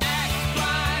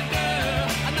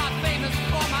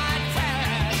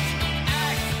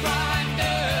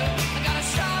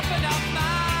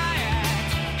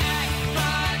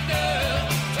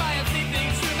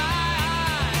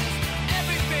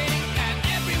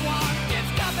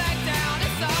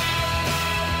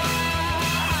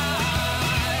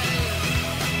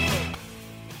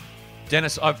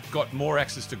 Dennis, I've got more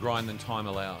axes to grind than time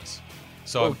allows.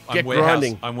 So I'm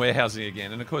warehousing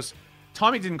again. And of course,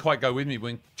 timing didn't quite go with me.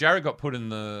 When Jared got put in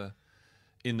the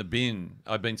bin,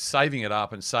 I've been saving it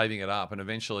up. And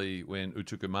eventually when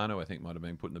Utukumanu, I think, might have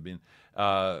been put in the bin,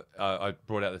 I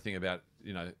brought out the thing about,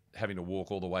 having to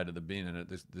walk all the way to the bin. And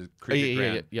the cricket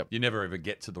ground, you never ever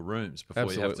get to the rooms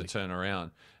before you have to turn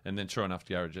around. And then sure enough,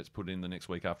 Jared gets put in the next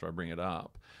week after I bring it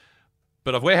up.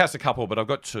 But I've warehoused a couple, but I've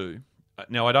got two.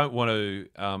 Now, I don't want to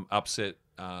upset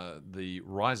the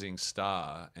rising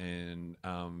star and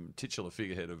titular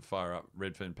figurehead of Fire Up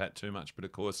Redfern Pat too much, but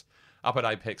of course, up at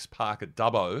Apex Park at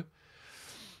Dubbo,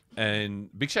 and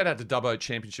big shout out to Dubbo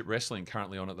Championship Wrestling,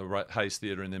 currently on at the Hayes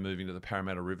Theatre, and they're moving to the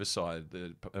Parramatta Riverside,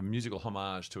 a musical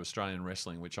homage to Australian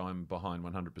wrestling, which I'm behind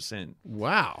 100%.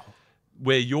 Wow.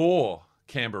 Where your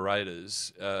Canberra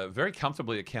Raiders very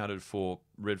comfortably accounted for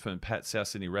Redfern Pat South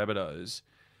Sydney Rabbitohs.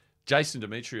 Jason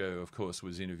Demetrio, of course,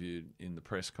 was interviewed in the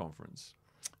press conference.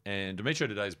 And Demetrio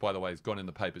today, by the way, has gone in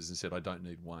the papers and said, I don't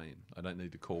need Wayne. I don't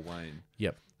need to call Wayne.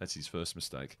 Yep. That's his first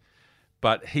mistake.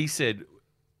 But he said,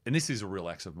 and this is a real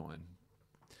axe of mine,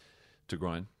 to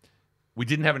grind. We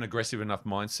didn't have an aggressive enough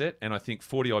mindset, and I think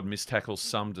 40-odd missed tackles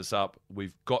summed us up.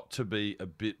 We've got to be a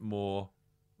bit more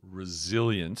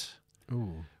resilient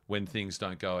when things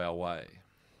don't go our way.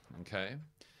 Okay?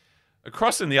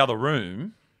 Across in the other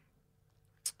room,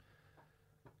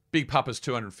 Big Papa's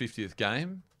 250th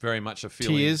game. Very much a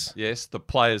feeling. Tears. Yes, the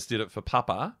players did it for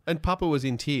Papa. And Papa was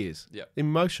in tears. Yep.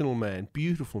 Emotional man.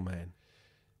 Beautiful man.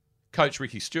 Coach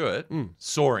Ricky Stewart,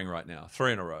 soaring right now.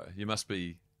 3 in a row. You must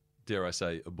be, dare I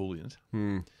say, ebullient.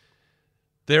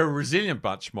 They're a resilient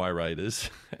bunch, my Raiders,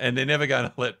 and they're never going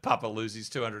to let Papa lose his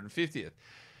 250th.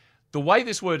 The way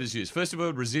this word is used, first of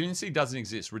all, resiliency doesn't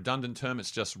exist. Redundant term, it's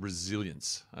just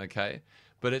resilience, okay?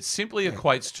 But it simply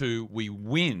equates to we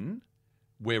win,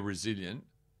 we're resilient.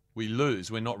 We lose,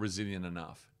 we're not resilient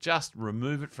enough. Just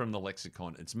remove it from the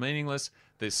lexicon. It's meaningless.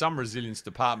 There's some resilience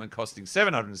department costing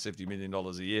 $770 million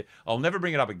a year. I'll never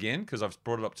bring it up again because I've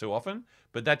brought it up too often,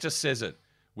 but that just says it.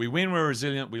 We win, we're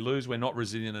resilient. We lose, we're not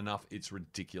resilient enough. It's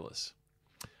ridiculous.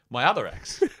 My other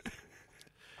axe.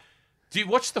 Do you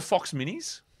watch the Fox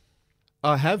Minis?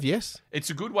 I have, yes. It's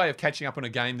a good way of catching up on a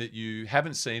game that you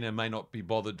haven't seen and may not be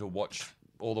bothered to watch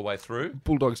all the way through.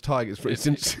 Bulldogs, Tigers, for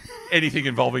instance. Anything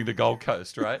involving the Gold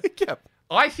Coast, right? Yep.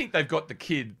 I think they've got the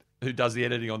kid who does the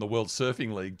editing on the World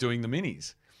Surfing League doing the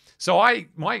minis. So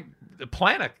my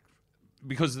planner,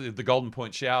 because of the Golden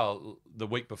Point shower the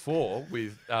week before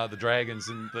with the Dragons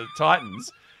and the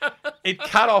Titans, it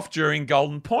cut off during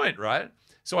Golden Point, right?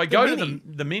 So I go to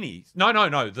the mini. No,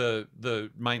 the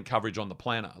main coverage on the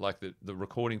planner. Like the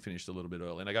recording finished a little bit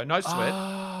early. And I go, no sweat.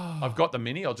 I've got the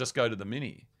mini. I'll just go to the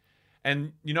mini.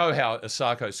 And you know how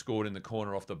Asako scored in the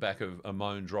corner off the back of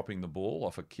Amon dropping the ball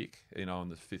off a kick, on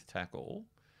the 5th tackle?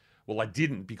 Well, I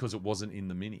didn't because it wasn't in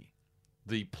the mini.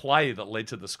 The play that led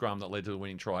to the scrum that led to the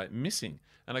winning try, missing.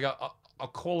 And I go, I'll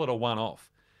call it a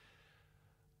one-off.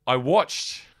 I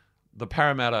watched the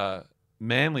Parramatta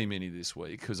Manly mini this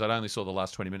week because I'd only saw the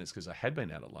last 20 minutes because I had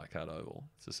been out at Leichhardt Oval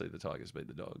to see the Tigers beat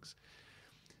the Dogs.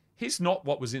 Here's not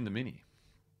what was in the mini.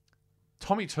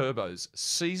 Tommy Turbo's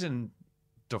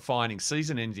season-defining,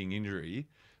 season-ending injury,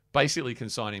 basically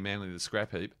consigning Manly to the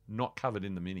scrap heap, not covered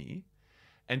in the mini.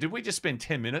 And did we just spend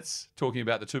 10 minutes talking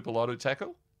about the Tupolotu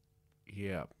tackle?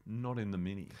 Yeah. Not in the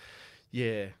mini.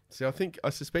 Yeah. So I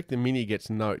suspect the mini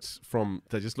gets notes from,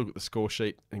 they just look at the score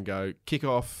sheet and go, kick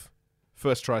off,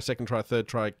 first try, second try, third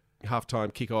try,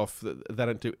 half-time, kick off. They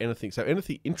don't do anything. So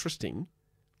anything interesting,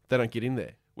 they don't get in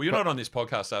there. Well, you're not on this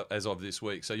podcast as of this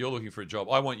week, so you're looking for a job.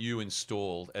 I want you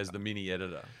installed as the mini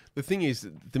editor. The thing is,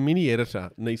 the mini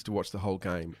editor needs to watch the whole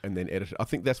game and then edit it. I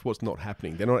think that's what's not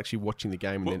happening. They're not actually watching the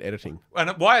game and then editing.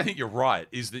 And why I think you're right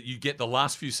is that you get the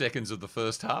last few seconds of the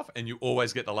first half and you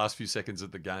always get the last few seconds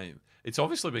of the game. It's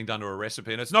obviously being done to a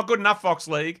recipe, and it's not good enough, Fox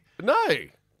League. No.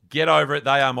 Get over it.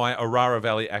 They are my Aurora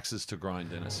Valley axes to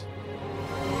grind, Dennis.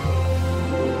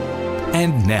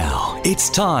 And now it's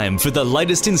time for the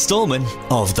latest instalment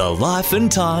of The Life and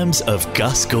Times of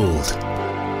Gus Gould.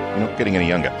 You're not getting any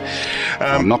younger.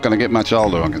 I'm not going to get much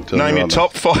older, I can tell you. Name your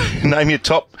top 5. Name your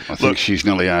top. I think she's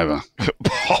nearly over.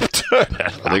 Pop Turner.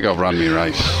 I think I've run my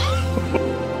race.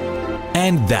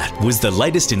 And that was the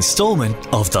latest instalment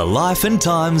of The Life and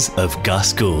Times of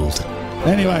Gus Gould.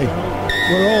 Anyway,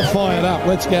 we're all fired up.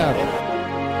 Let's go.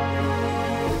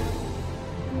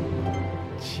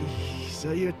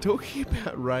 So you're talking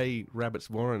about Ray Rabbits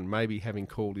Warren maybe having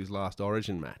called his last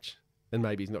Origin match, and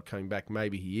maybe he's not coming back.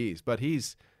 Maybe he is, but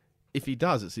if he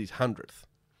does, it's his 100th,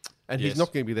 and he's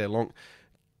not going to be there long.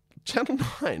 Channel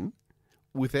 9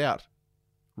 without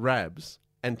Rabs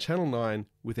and Channel 9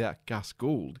 without Gus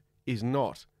Gould is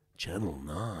not Channel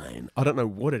 9. I don't know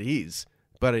what it is,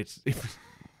 but it's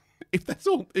if that's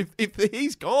all. If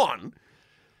he's gone.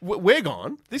 We're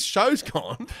gone. This show's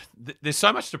gone. There's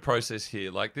so much to process here.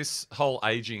 Like this whole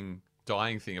aging,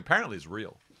 dying thing apparently is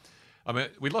real. I mean,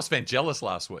 we lost Vangelis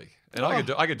last week, and I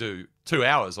could do 2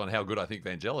 hours on how good I think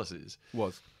Vangelis is.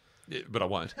 Yeah, but I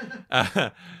won't.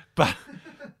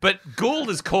 But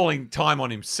Gould is calling time on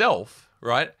himself,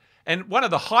 right? And one of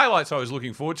the highlights I was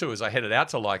looking forward to as I headed out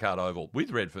to Leichhardt Oval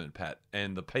with Redfern Pat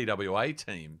and the PWA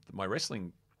team, my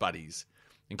wrestling buddies,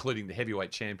 including the heavyweight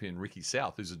champion Ricky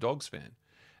South, who's a Dogs fan.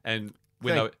 And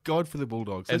thank God for the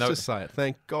Bulldogs. Let's just say it.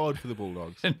 Thank God for the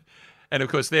Bulldogs. And of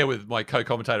course, there with my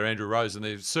co-commentator Andrew Rose, and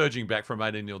they're surging back from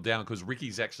 18-0 down because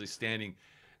Ricky's actually standing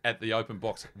at the open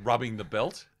box rubbing the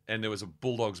belt, and there was a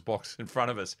Bulldogs box in front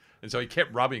of us. And so he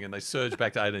kept rubbing, and they surged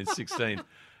back to 18-16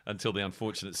 until the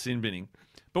unfortunate sin binning.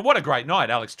 But what a great night.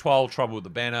 Alex Twal, trouble with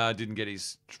the banner, didn't get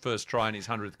his first try in his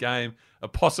 100th game. A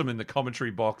possum in the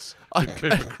commentary box.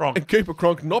 Cooper Cronk. And Cooper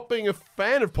Cronk not being a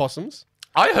fan of possums.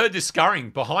 I heard this scurrying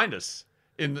behind us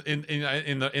in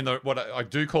the what I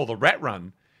do call the rat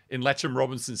run in Latcham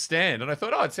Robinson's stand, and I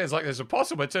thought, it sounds like there's a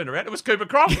possum. I turned around, it was Cooper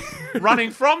Cronk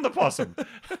running from the possum.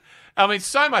 I mean,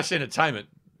 so much entertainment,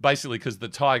 basically, because the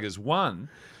Tigers won.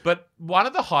 But one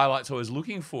of the highlights I was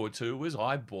looking forward to was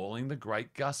eyeballing the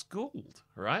great Gus Gould,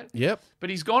 right? Yep. But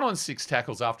he's gone on 6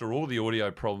 tackles after all the audio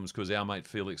problems because our mate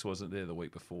Felix wasn't there the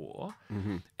week before.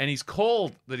 Mm-hmm. And he's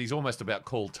called that he's almost about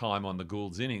called time on the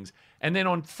Gould's innings. And then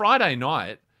on Friday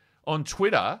night, on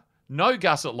Twitter, no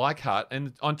Gus at Leichhardt,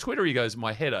 and on Twitter he goes,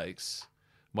 my head aches,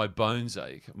 my bones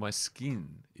ache, my skin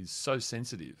is so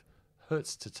sensitive,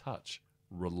 hurts to touch,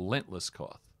 relentless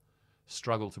cough,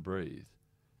 struggle to breathe.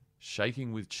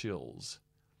 Shaking with chills.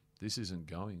 This isn't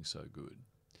going so good.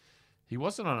 He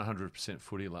wasn't on 100%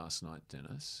 footy last night,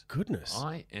 Dennis. Goodness.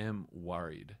 I am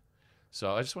worried.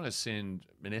 So I just want to send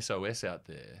an SOS out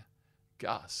there.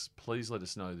 Gus, please let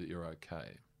us know that you're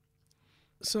okay.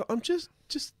 So I'm just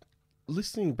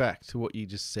listening back to what you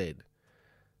just said.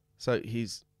 So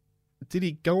did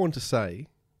he go on to say,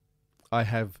 I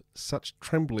have such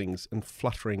tremblings and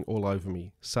fluttering all over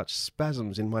me, such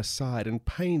spasms in my side and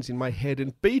pains in my head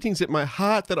and beatings at my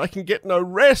heart that I can get no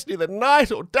rest either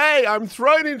night or day. I'm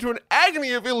thrown into an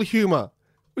agony of ill humour.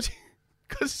 Because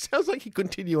it sounds like he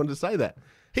continued on to say that.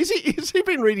 Has he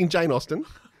been reading Jane Austen?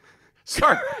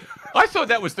 Sorry, I thought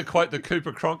that was the quote that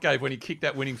Cooper Cronk gave when he kicked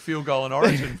that winning field goal in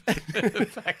Origin back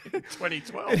in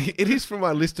 2012. It is from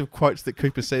my list of quotes that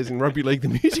Cooper says in Rugby League the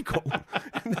Musical.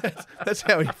 That's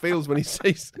how he feels when he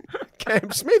sees Cam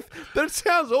Smith. But it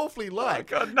sounds awfully like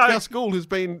Gus Gould has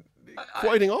been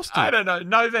quoting Austin. I don't know.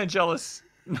 No Vangelis,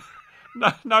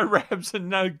 no Rabs and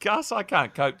no Gus. I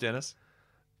can't cope, Dennis.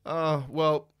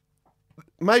 Well,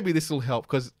 maybe this will help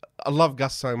because I love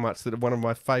Gus so much that one of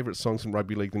my favourite songs from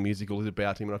Rugby League the Musical is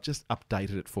about him, and I've just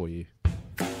updated it for you.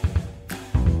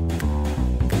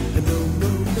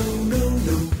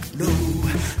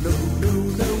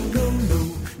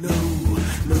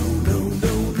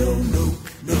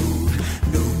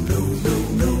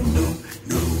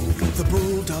 The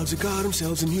Bulldogs have got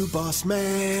themselves a new boss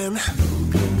man.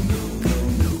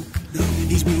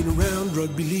 He's been around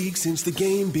rugby league since the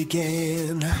game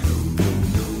began.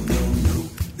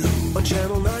 On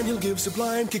Channel 9 he'll give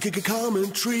sublime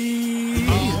commentary.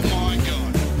 Oh my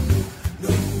God.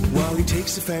 While he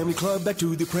takes the family club back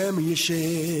to the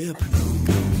premiership.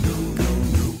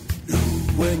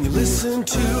 When you listen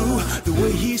to the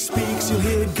way he speaks, you'll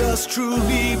hear Gus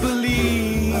truly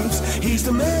believes he's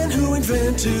the man who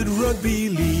invented rugby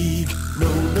league.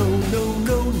 No, no, no,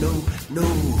 no, no, no,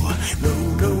 no,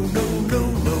 no, no,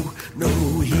 no, no,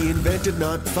 no. He invented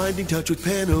not finding touch with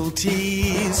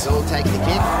penalties. Gould taking the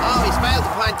kick. Oh, he's failed to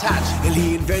find touch. And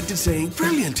he invented saying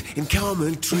brilliant in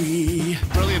commentary.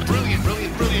 Brilliant, brilliant,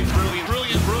 brilliant, brilliant, brilliant,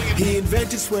 brilliant, brilliant. He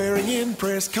invented swearing in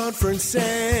press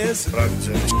conferences.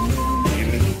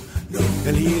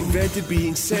 And he invented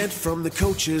being sent from the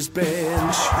coach's bench.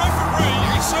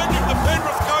 Referee, you sent him the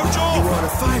Penrith coach off. You want a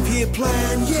 5-year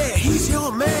plan? Yeah, he's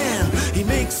your man. He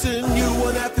makes a new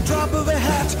one at the drop of a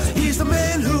hat. He's the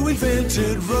man who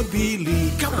invented rugby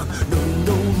league. Come on. No,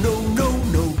 no, no, no,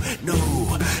 no, no,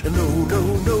 no, no,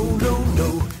 no, no,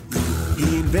 no.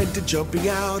 He invented jumping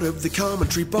out of the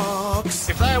commentary box.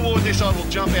 If they award this, I will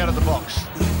jump out of the box.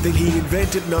 Then he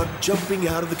invented not jumping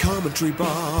out of the commentary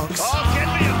box. Oh, get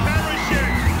me a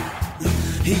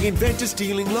parachute! He invented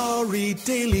stealing Laurie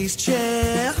Daly's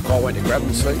chair. I went to grab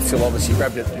his feet. Phil obviously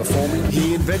grabbed it before me.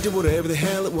 He invented whatever the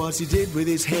hell it was he did with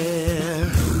his hair.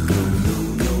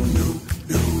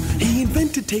 He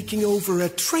invented taking over a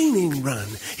training run.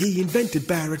 He invented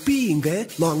Barrett being there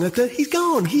long after he's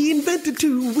gone. He invented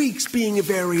 2 weeks being a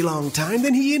very long time.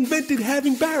 Then he invented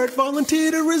having Barrett volunteer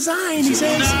to resign. He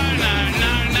says, No.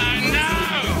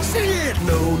 Say it.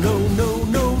 No, no, no,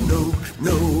 no, no,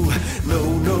 no,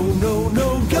 no, no, no,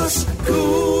 no, Gus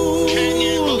Gould. Can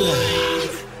you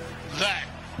believe that?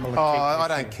 Oh, I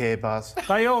don't care, Buzz.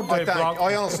 They all do, Brock.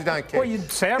 I honestly don't care. Well, you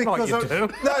sound like you do.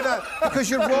 No, because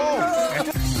you're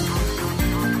wrong.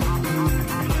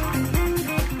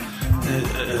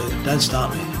 Don't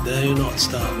start me. Do not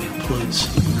start me, please.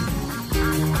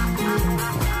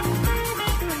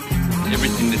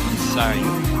 Everything that he's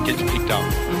saying gets picked up.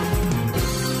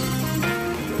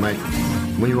 Mate,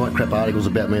 when you write crap articles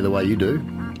about me the way you do,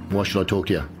 why should I talk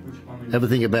to you? Have a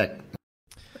think about it.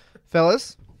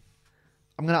 Fellas,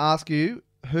 I'm going to ask you,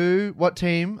 what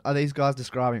team are these guys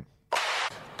describing?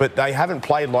 But they haven't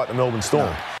played like the Melbourne Storm.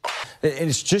 No.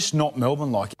 It's just not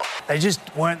Melbourne-like. They just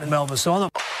weren't the Melbourne Storm.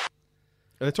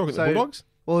 Are they talking the Bulldogs?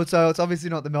 Well, so it's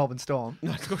obviously not the Melbourne Storm.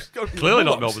 No, it's Clearly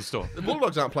not Melbourne Storm. The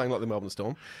Bulldogs aren't playing like the Melbourne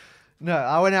Storm. No,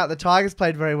 I went out. The Tigers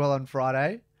played very well on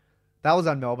Friday. That was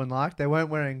un-Melbourne-like. They weren't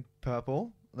wearing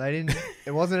purple. They didn't.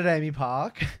 It wasn't at Amy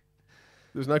Park. There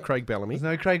was no Craig Bellamy. There's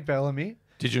no Craig Bellamy.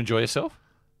 Did you enjoy yourself?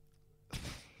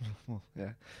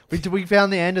 Yeah. We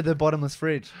found the end of the bottomless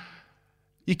fridge.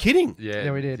 You're kidding? Yeah.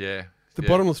 Yeah, we did. Yeah. The Yeah.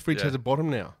 bottomless fridge Yeah. has a bottom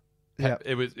now. Yeah.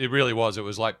 It really was. It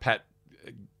was like Pat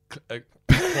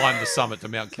climbed the summit to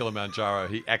Mount Kilimanjaro.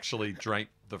 He actually drank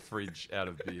the fridge out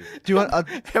of beer. Do you want?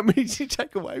 How many did you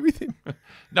take away with him?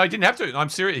 No, he didn't have to. I'm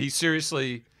serious. He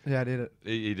seriously. Yeah, I did it.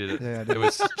 He did it. Yeah, I did It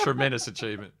was a tremendous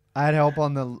achievement. I had help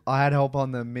on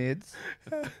the mids,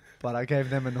 but I gave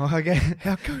them How I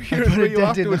coherent put were a you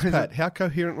dent in afterwards, those- Pat? How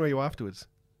coherent were you afterwards?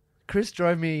 Chris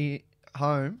drove me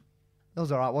home. That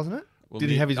was all right, wasn't it? Well, Did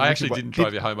he have his I actually wicked way- didn't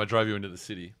drive you home. I drove you into the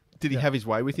city. Did he have his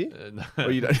way with you? No.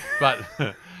 Or you don't? But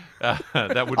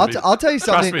that wouldn't I'll tell you Trust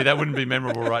something. me, that wouldn't be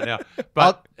memorable right now.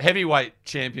 But heavyweight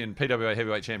champion, PWA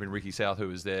heavyweight champion Ricky South, who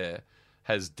was there,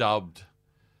 has dubbed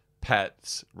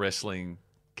Pat's wrestling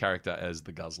character as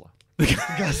the Guzzler.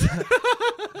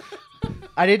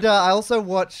 I did. I also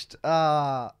watched.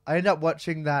 I ended up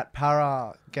watching that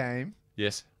para game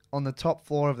Yes. on the top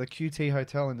floor of the QT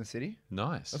Hotel in the city.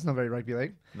 Nice. That's not very rugby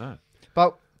league. No.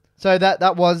 But so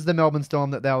that was the Melbourne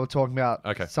Storm that they were talking about.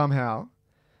 Okay. Somehow,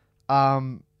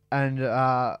 and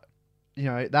you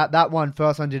know that one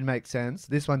first one didn't make sense.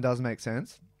 This one does make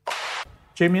sense.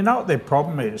 Jim, you know what their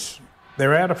problem is?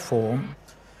 They're out of form.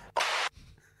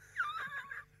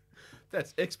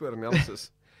 That's expert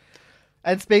analysis.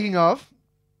 And speaking of,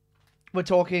 we're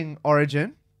talking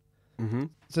Origin. Mm-hmm.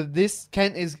 So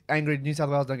Kent is angry New South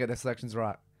Wales don't get their selections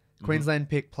right. Queensland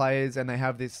pick players and they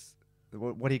have this,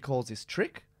 what he calls this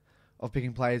trick of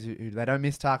picking players who they don't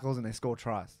miss tackles and they score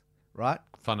tries, right?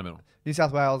 Fundamental. New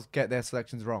South Wales get their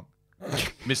selections wrong.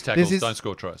 Missed tackles, don't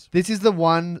score tries. This is the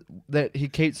one that he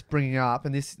keeps bringing up,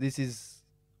 and this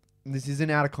isn't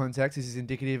out of context. This is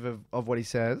indicative of what he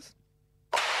says.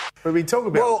 We've been talking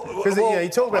about because you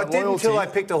talk about I didn't loyalty. until they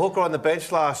picked a hooker on the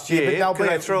bench last Yeah, year but because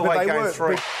they threw away game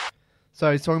 3.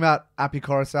 So he's talking about Api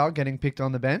Coruscant getting picked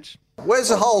on the bench. Where's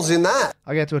the holes in that?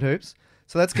 I'll get to it, Hoops.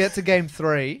 So let's get to game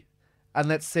 3, and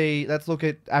let's look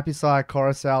at Apisai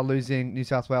Coruscant losing New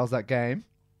South Wales that game.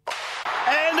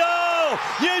 And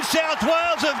New South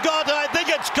Wales have got, I think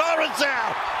it's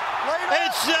Coruscant.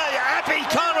 It's Api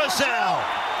Coruscant.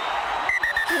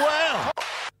 Wow.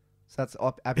 So that's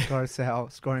Api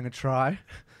Coruscant scoring a try.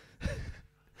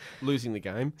 Losing the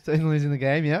game. So he's losing the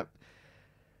game, yep.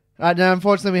 Now,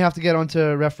 unfortunately, we have to get on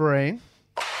to refereeing.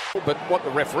 But what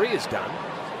the referee has done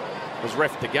was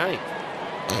ref the game.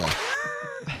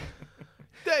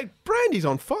 Brandy's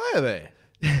on fire there.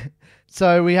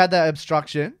 So we had that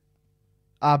obstruction.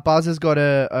 Buzz has got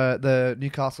the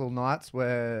Newcastle Knights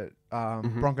where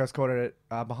Broncos caught it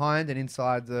behind and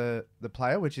inside the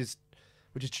player, which is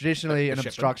traditionally an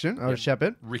obstruction or a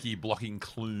shepherd. Ricky blocking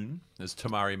Clune as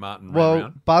Tamari Martin ran Well,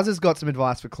 around. Buzz has got some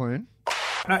advice for Clune.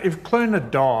 Now, if Clune had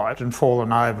died and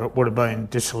fallen over, it would have been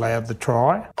disallowed the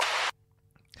try.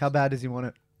 How bad does he want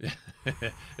it?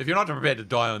 If you're not prepared to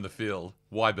die on the field,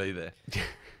 why be there?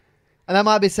 And that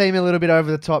might be seeming a little bit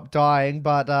over the top dying,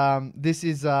 but this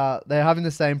is they're having the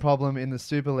same problem in the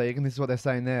Super League, and this is what they're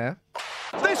saying there.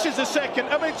 This is the second.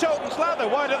 I mean, total slather.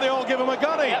 Why don't they all give him a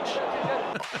gun each?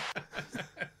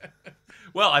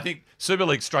 Well, I think Super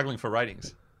League's struggling for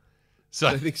ratings. So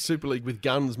I think Super League with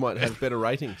guns might have better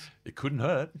ratings. It couldn't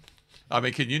hurt. I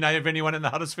mean, can you name anyone in the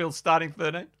Huddersfield starting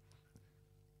 13?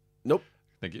 Nope.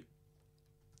 Thank you.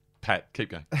 Pat,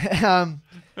 keep going.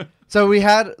 So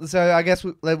I guess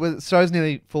it shows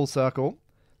nearly full circle.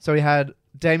 So we had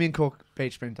Damien Cook,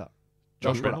 beach sprinter.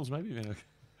 Josh Reynolds, maybe?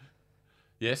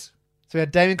 Yes. So we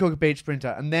had Damien Cook, a beach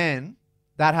sprinter, and then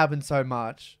that happened so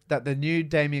much that the new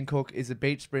Damien Cook is a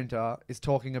beach sprinter is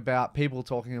people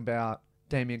talking about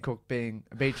Damien Cook being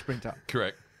a beach sprinter.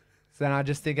 Correct. So then I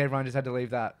just think everyone just had to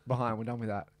leave that behind. We're done with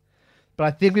that. But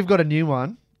I think we've got a new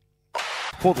one.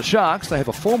 For the Sharks, they have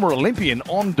a former Olympian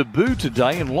on debut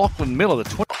today in Lachlan Miller.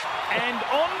 And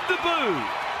on debut,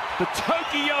 the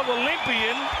Tokyo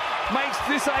Olympian makes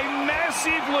this a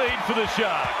massive lead for the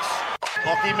Sharks.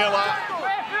 Lockie Miller,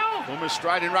 former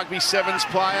Australian Rugby Sevens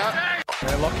player.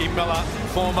 Lockie Miller,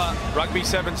 former Rugby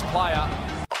Sevens player.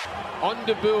 On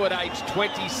debut at age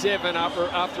 27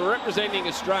 after representing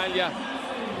Australia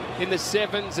in the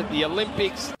Sevens at the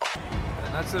Olympics.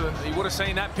 And you would have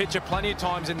seen that picture plenty of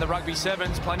times in the Rugby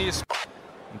Sevens, plenty of...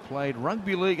 He played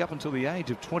rugby league up until the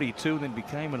age of 22, then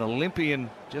became an Olympian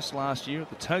just last year at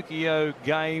the Tokyo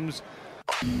Games.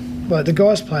 But the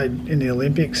guys played in the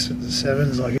Olympics at the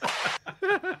Sevens. So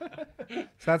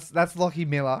that's Lockie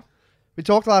Miller. We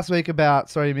talked last week about,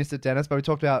 sorry you missed it, Dennis, but we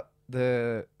talked about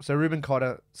So Ruben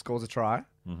Cotter scores a try.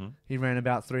 Mhm. He ran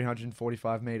about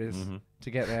 345 meters Mhm.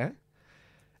 to get there,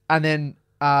 and then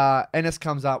Ennis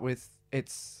comes up with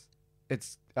it's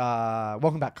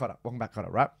welcome back Cotter,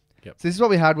 right? Yep. So this is what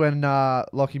we had when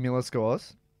Lockie Miller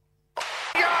scores.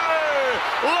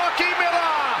 Lockie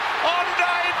Miller on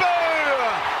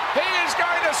debut. He is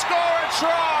going to score a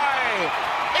try.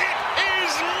 It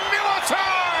is Miller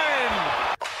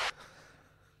time.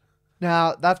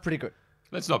 Now that's pretty good.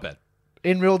 That's not bad.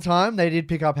 In real time, they did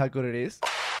pick up how good it is.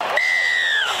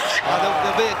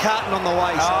 There'll be a carton on the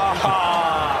way.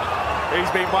 So.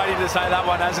 He's been waiting to say that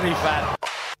one, hasn't he, Fat?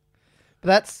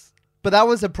 But that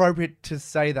was appropriate to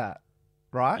say that,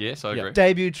 right? Yes, I agree.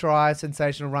 Debut try,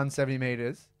 sensational run, 70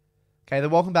 meters. Okay, the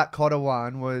welcome back Cotter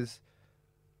one was.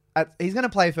 He's going to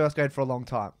play first grade for a long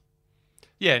time.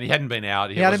 Yeah, and he hadn't been out.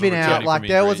 He hadn't wasn't been out. returning Like from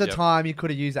there was a injury, time you could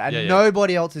have used that, and Yeah.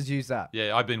 nobody else has used that.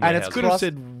 Yeah, I've been And warehousing. it's Could have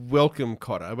said welcome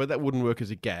Cotter, but that wouldn't work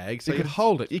as a gag. So You you could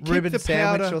hold it. You keep Reuben the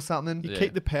sandwich powder or something. You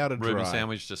keep the powder dry. Reuben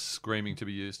sandwich just screaming to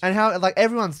be used. And how like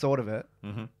everyone's thought of it.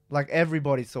 Mhm. Like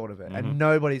everybody thought of it, Mhm. and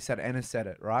nobody said it. Ennis said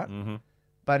it, right? Mhm.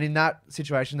 But in that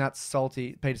situation, that's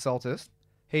Peter Saltis.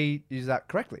 He used that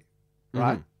correctly,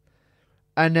 right? Mhm.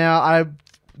 And now I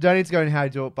don't need to go into how to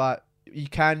do it, but you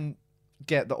can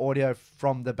get the audio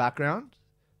from the background.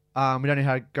 We don't know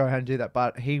how to go ahead and do that,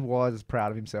 but he was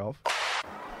proud of himself. I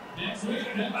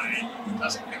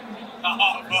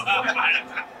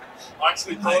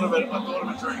actually thought of it. I thought of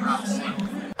it during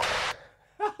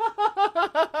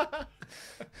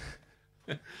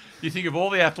that. You think of all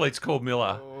the athletes called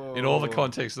Miller in all the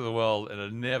contexts of the world and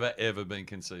have never ever been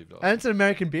conceived of. And it's an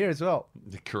American beer as well.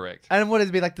 Correct. And what does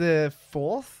it be, like the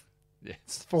fourth?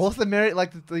 Yes. Fourth American,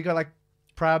 like you got like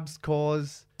Prabs,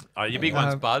 Coors. Oh, your big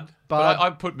one's Bud. Bud. But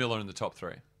I'd put Miller in the top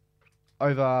 3.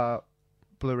 Over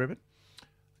Blue Ribbon.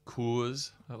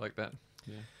 Coors, I like that.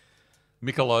 Yeah.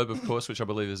 Michelob, of course, which I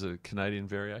believe is a Canadian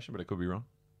variation, but I could be wrong.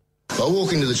 I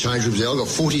walk into the change rooms there, I got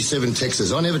 47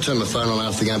 texts. I never turned my phone on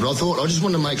after the game, but I just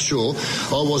wanted to make sure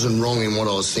I wasn't wrong in what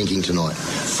I was thinking tonight.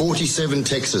 47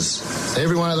 texts.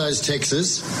 Every one of those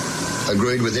texts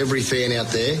agreed with every fan out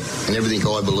there and everything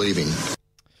I believe in.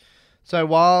 So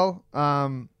while I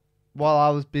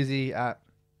was busy at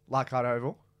Leichhardt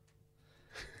Oval,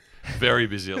 Very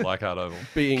busy at Leichhardt Oval.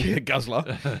 Being a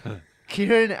guzzler.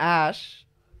 Kieran Ash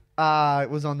got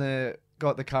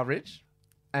the coverage,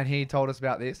 and he told us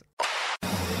about this.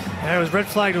 There was red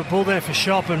flag to a bull there for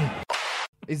shopping.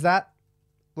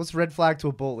 What's red flag to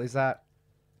a bull? Is that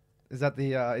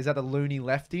the loony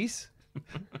lefties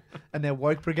and their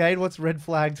woke brigade? What's red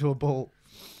flag to a bull?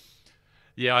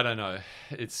 Yeah, I don't know.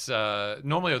 It's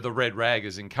normally the red rag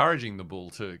is encouraging the bull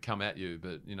to come at you,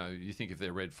 but you think if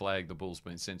they're red flag, the bull's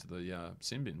been sent to the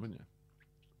sin bin, wouldn't you?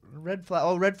 Red flag.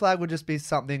 Oh, red flag would just be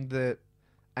something that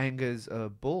angers a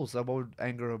bull. So what would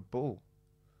anger a bull?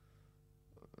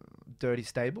 Dirty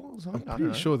stable or something? I'm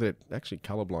pretty sure they're actually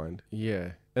colourblind.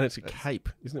 Yeah. And it's a cape.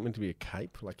 Isn't it meant to be a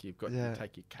cape? Like you've got to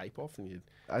take your cape off and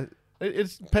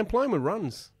it's Pamplona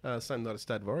runs same night as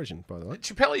State of Origin, by the way.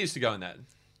 Chappelle used to go in that.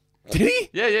 Did he?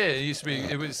 Yeah. It used to be.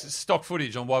 It was stock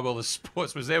footage on Why Well the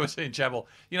Sports was there. We're seeing Chappell,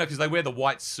 because they wear the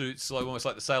white suits, like almost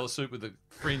like the sailor suit with the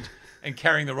fringe, and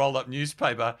carrying the rolled up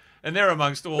newspaper, and they're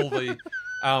amongst all the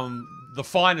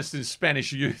finest in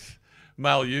Spanish youth,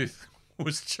 male youth.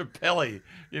 Was Chappelle,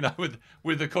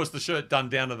 with of course the shirt done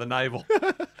down to the navel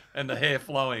and the hair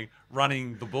flowing,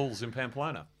 running the bulls in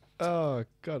Pamplona. Oh,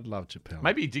 God love Chappelle.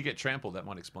 Maybe he did get trampled. That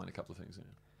might explain a couple of things. Yeah.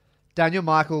 Daniel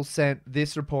Michael sent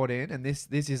this report in, and this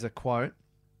is a quote.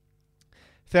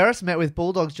 Ferris met with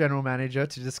Bulldogs general manager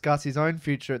to discuss his own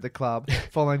future at the club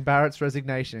following Barrett's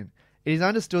resignation. It is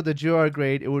understood the duo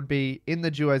agreed it would be in the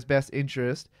duo's best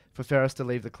interest for Ferris to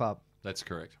leave the club. That's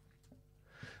correct.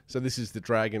 So this is the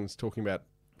Dragons talking about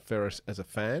Ferris as a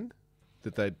fan,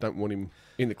 that they don't want him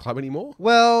in the club anymore?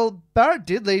 Well, Barrett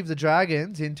did leave the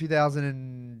Dragons in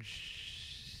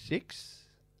 2006.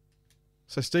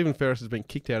 So Stephen Ferris has been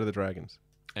kicked out of the Dragons.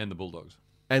 And the Bulldogs.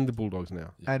 And the Bulldogs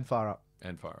now. Yeah. And fire up.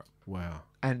 Wow.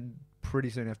 And pretty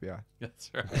soon FBI.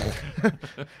 That's right.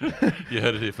 You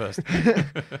heard it here first.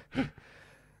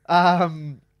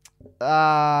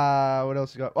 What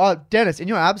else you got? Oh, Dennis, in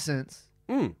your absence,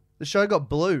 the show got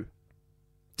blue.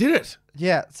 Did it?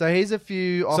 Yeah, so here's a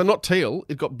few... So not teal,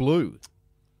 it got blue.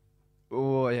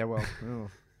 Oh, yeah, well...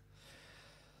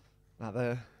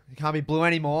 You can't be blue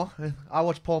anymore. I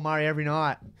watch Paul Murray every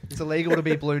night. It's illegal to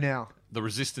be blue now. The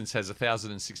Resistance has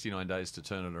 1,069 days to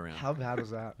turn it around. How bad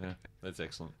was that? Yeah, that's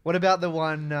excellent. What about the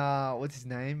one, what's his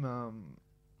name?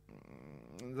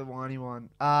 The whiny one.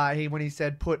 When he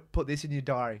said, put this in your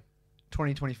diary.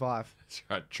 2025. That's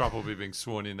right. Trump will be being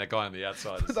sworn in. That guy on the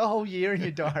outside. The whole year in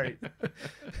your diary.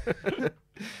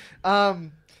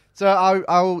 So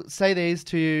I'll say these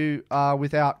to you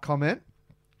without comment.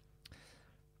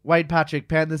 Wade Patrick,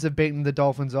 Panthers have beaten the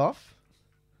Dolphins off.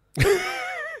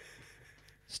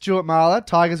 Stuart Marler,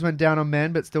 Tigers went down on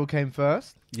men but still came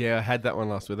first. Yeah, I had that one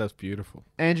last week. That was beautiful.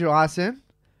 Andrew Ison,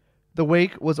 the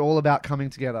week was all about coming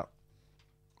together.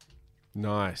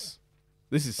 Nice.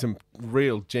 This is some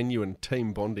real, genuine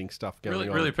team bonding stuff going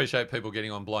on. Really appreciate people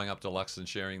getting on Blowing Up Deluxe and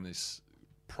sharing this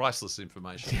priceless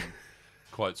information and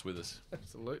quotes with us.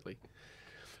 Absolutely.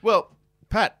 Well,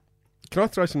 Pat, can I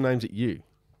throw some names at you?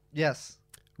 Yes.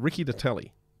 Ricky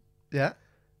Natali. Yeah.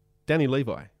 Danny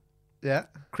Levi. Yeah.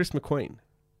 Chris McQueen.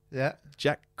 Yeah.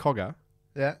 Jack Cogger.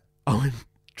 Yeah. Owen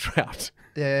Trout.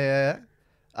 Yeah.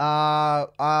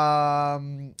 Can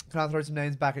I throw some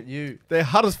names back at you? They're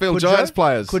Huddersfield Giants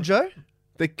players. Kudjo?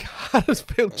 They're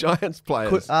Huddersfield Giants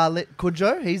players.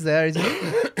 Kudjo? He's there, isn't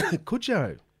he?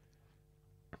 Kudjo.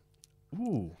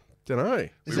 Ooh, don't know.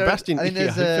 Sebastian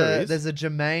there's a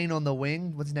Jermaine on the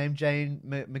wing. What's his name? Jane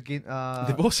McGinn.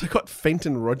 They've also got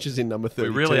Fenton Rogers in number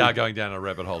 32. We really are going down a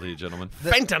rabbit hole here, gentlemen.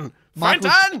 Fenton!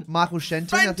 Michael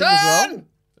Shenton, I think, as well.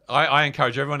 I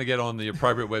encourage everyone to get on the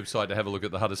appropriate website to have a look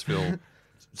at the Huddersfield,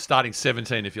 starting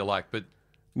 17 if you like. But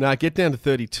no, get down to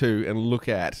 32 and look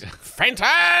at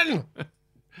Fenton!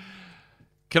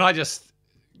 Can I just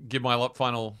give my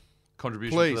final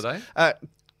contribution for the day?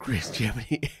 Chris, do you have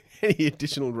any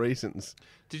additional reasons?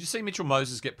 Did you see Mitchell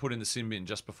Moses get put in the sin bin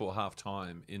just before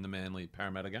half-time in the Manly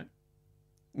Parramatta game?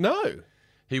 No.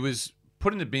 He was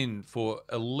put in the bin for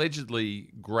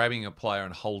allegedly grabbing a player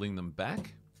and holding them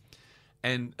back.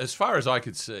 And as far as I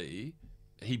could see,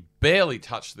 he barely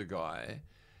touched the guy.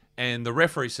 And the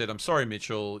referee said, "I'm sorry,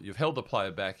 Mitchell, you've held the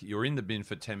player back. You're in the bin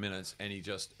for 10 minutes." And he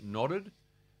just nodded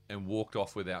and walked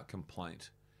off without complaint.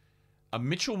 A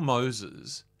Mitchell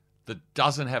Moses that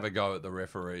doesn't have a go at the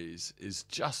referees is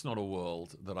just not a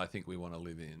world that I think we want to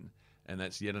live in. And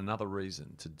that's yet another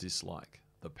reason to dislike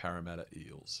the Parramatta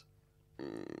Eels.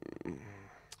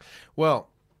 Well,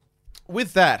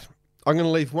 with that, I'm going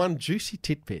to leave one juicy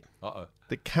tidbit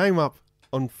that came up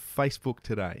on Facebook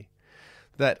today.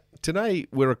 That today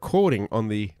we're recording on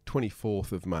the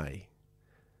 24th of May,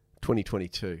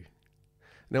 2022.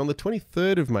 Now, on the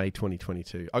 23rd of May,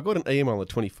 2022, I got an email on the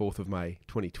 24th of May,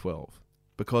 2012.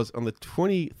 Because on the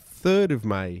 23rd of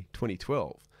May,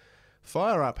 2012,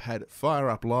 Fire Up had Fire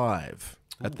Up Live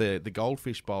at the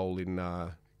Goldfish Bowl in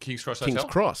King's Cross King's Hotel?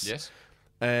 Cross. Yes.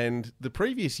 And the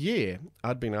previous year,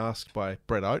 I'd been asked by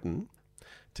Brett Oaten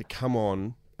to come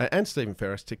on, and Stephen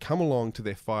Ferris, to come along to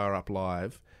their Fire Up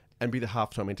Live and be the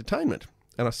halftime entertainment.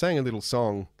 And I sang a little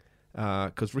song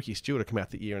because Ricky Stewart had come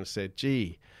out that year and said,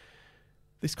 "Gee,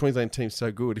 this Queensland team's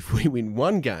so good. If we win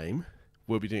one game,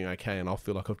 we'll be doing okay and I'll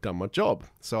feel like I've done my job."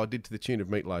 So I did to the tune of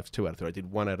Meatloaf's 2 out of 3. I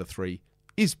did 1 out of 3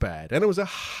 is bad. And it was a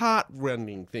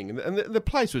heart-rending thing. And the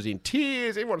place was in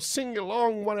tears. Everyone singing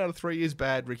along. 1 out of 3 is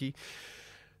bad, Ricky.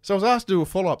 So I was asked to do a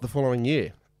follow-up the following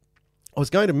year. I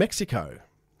was going to Mexico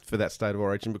for that State of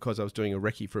Origin because I was doing a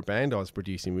recce for a band I was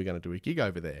producing. We were going to do a gig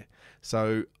over there.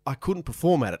 So I couldn't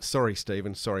perform at it. Sorry,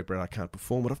 Stephen. Sorry, Brett, I can't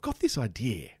perform. But I've got this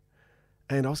idea.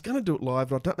 And I was going to do it live,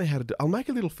 but I don't know how to do it. I'll make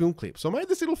a little film clip. So I made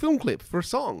this little film clip for a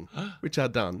song, which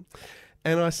I'd done.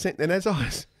 And as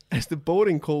the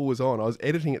boarding call was on, I was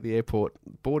editing at the airport,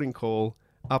 boarding call,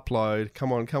 upload,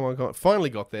 come on. Finally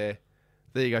got there.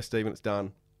 There you go, Stephen, it's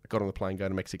done. I got on the plane, go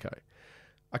to Mexico.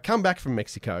 I come back from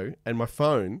Mexico, and my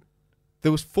phone,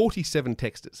 there was 47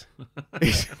 texters.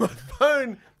 My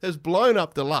phone has blown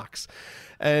up deluxe.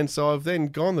 And so I've then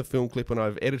gone the film clip and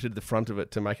I've edited the front of it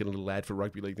to make it a little ad for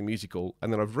Rugby League the Musical,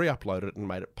 and then I've re-uploaded it and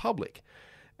made it public.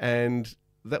 And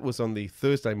that was on the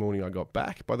Thursday morning I got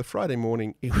back. By the Friday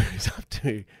morning, it was up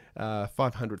to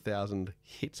 500,000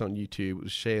 hits on YouTube. It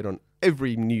was shared on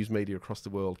every news media across the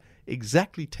world.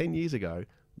 Exactly 10 years ago,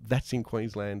 That's in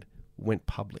Queensland went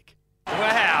public.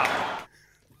 Wow.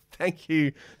 Thank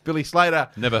you, Billy Slater.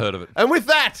 Never heard of it. And with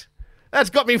that, that's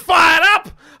got me fired up.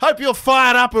 Hope you're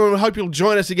fired up, and hope you'll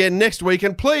join us again next week.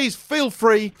 And please feel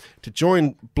free to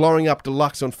join Blowing Up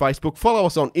Deluxe on Facebook. Follow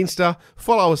us on Insta.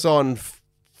 Follow us on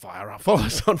Follow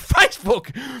us on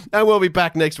Facebook. And we'll be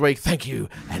back next week. Thank you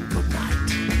and good night.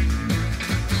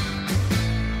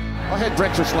 I had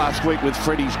breakfast last week with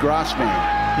Freddie's grass man.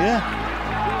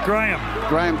 Yeah.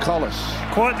 Graham Collis.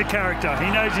 Quite the character.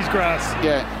 He knows his grass.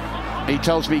 Yeah. He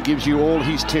tells me he gives you all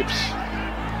his tips.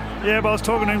 Yeah, but I was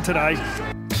talking to him today.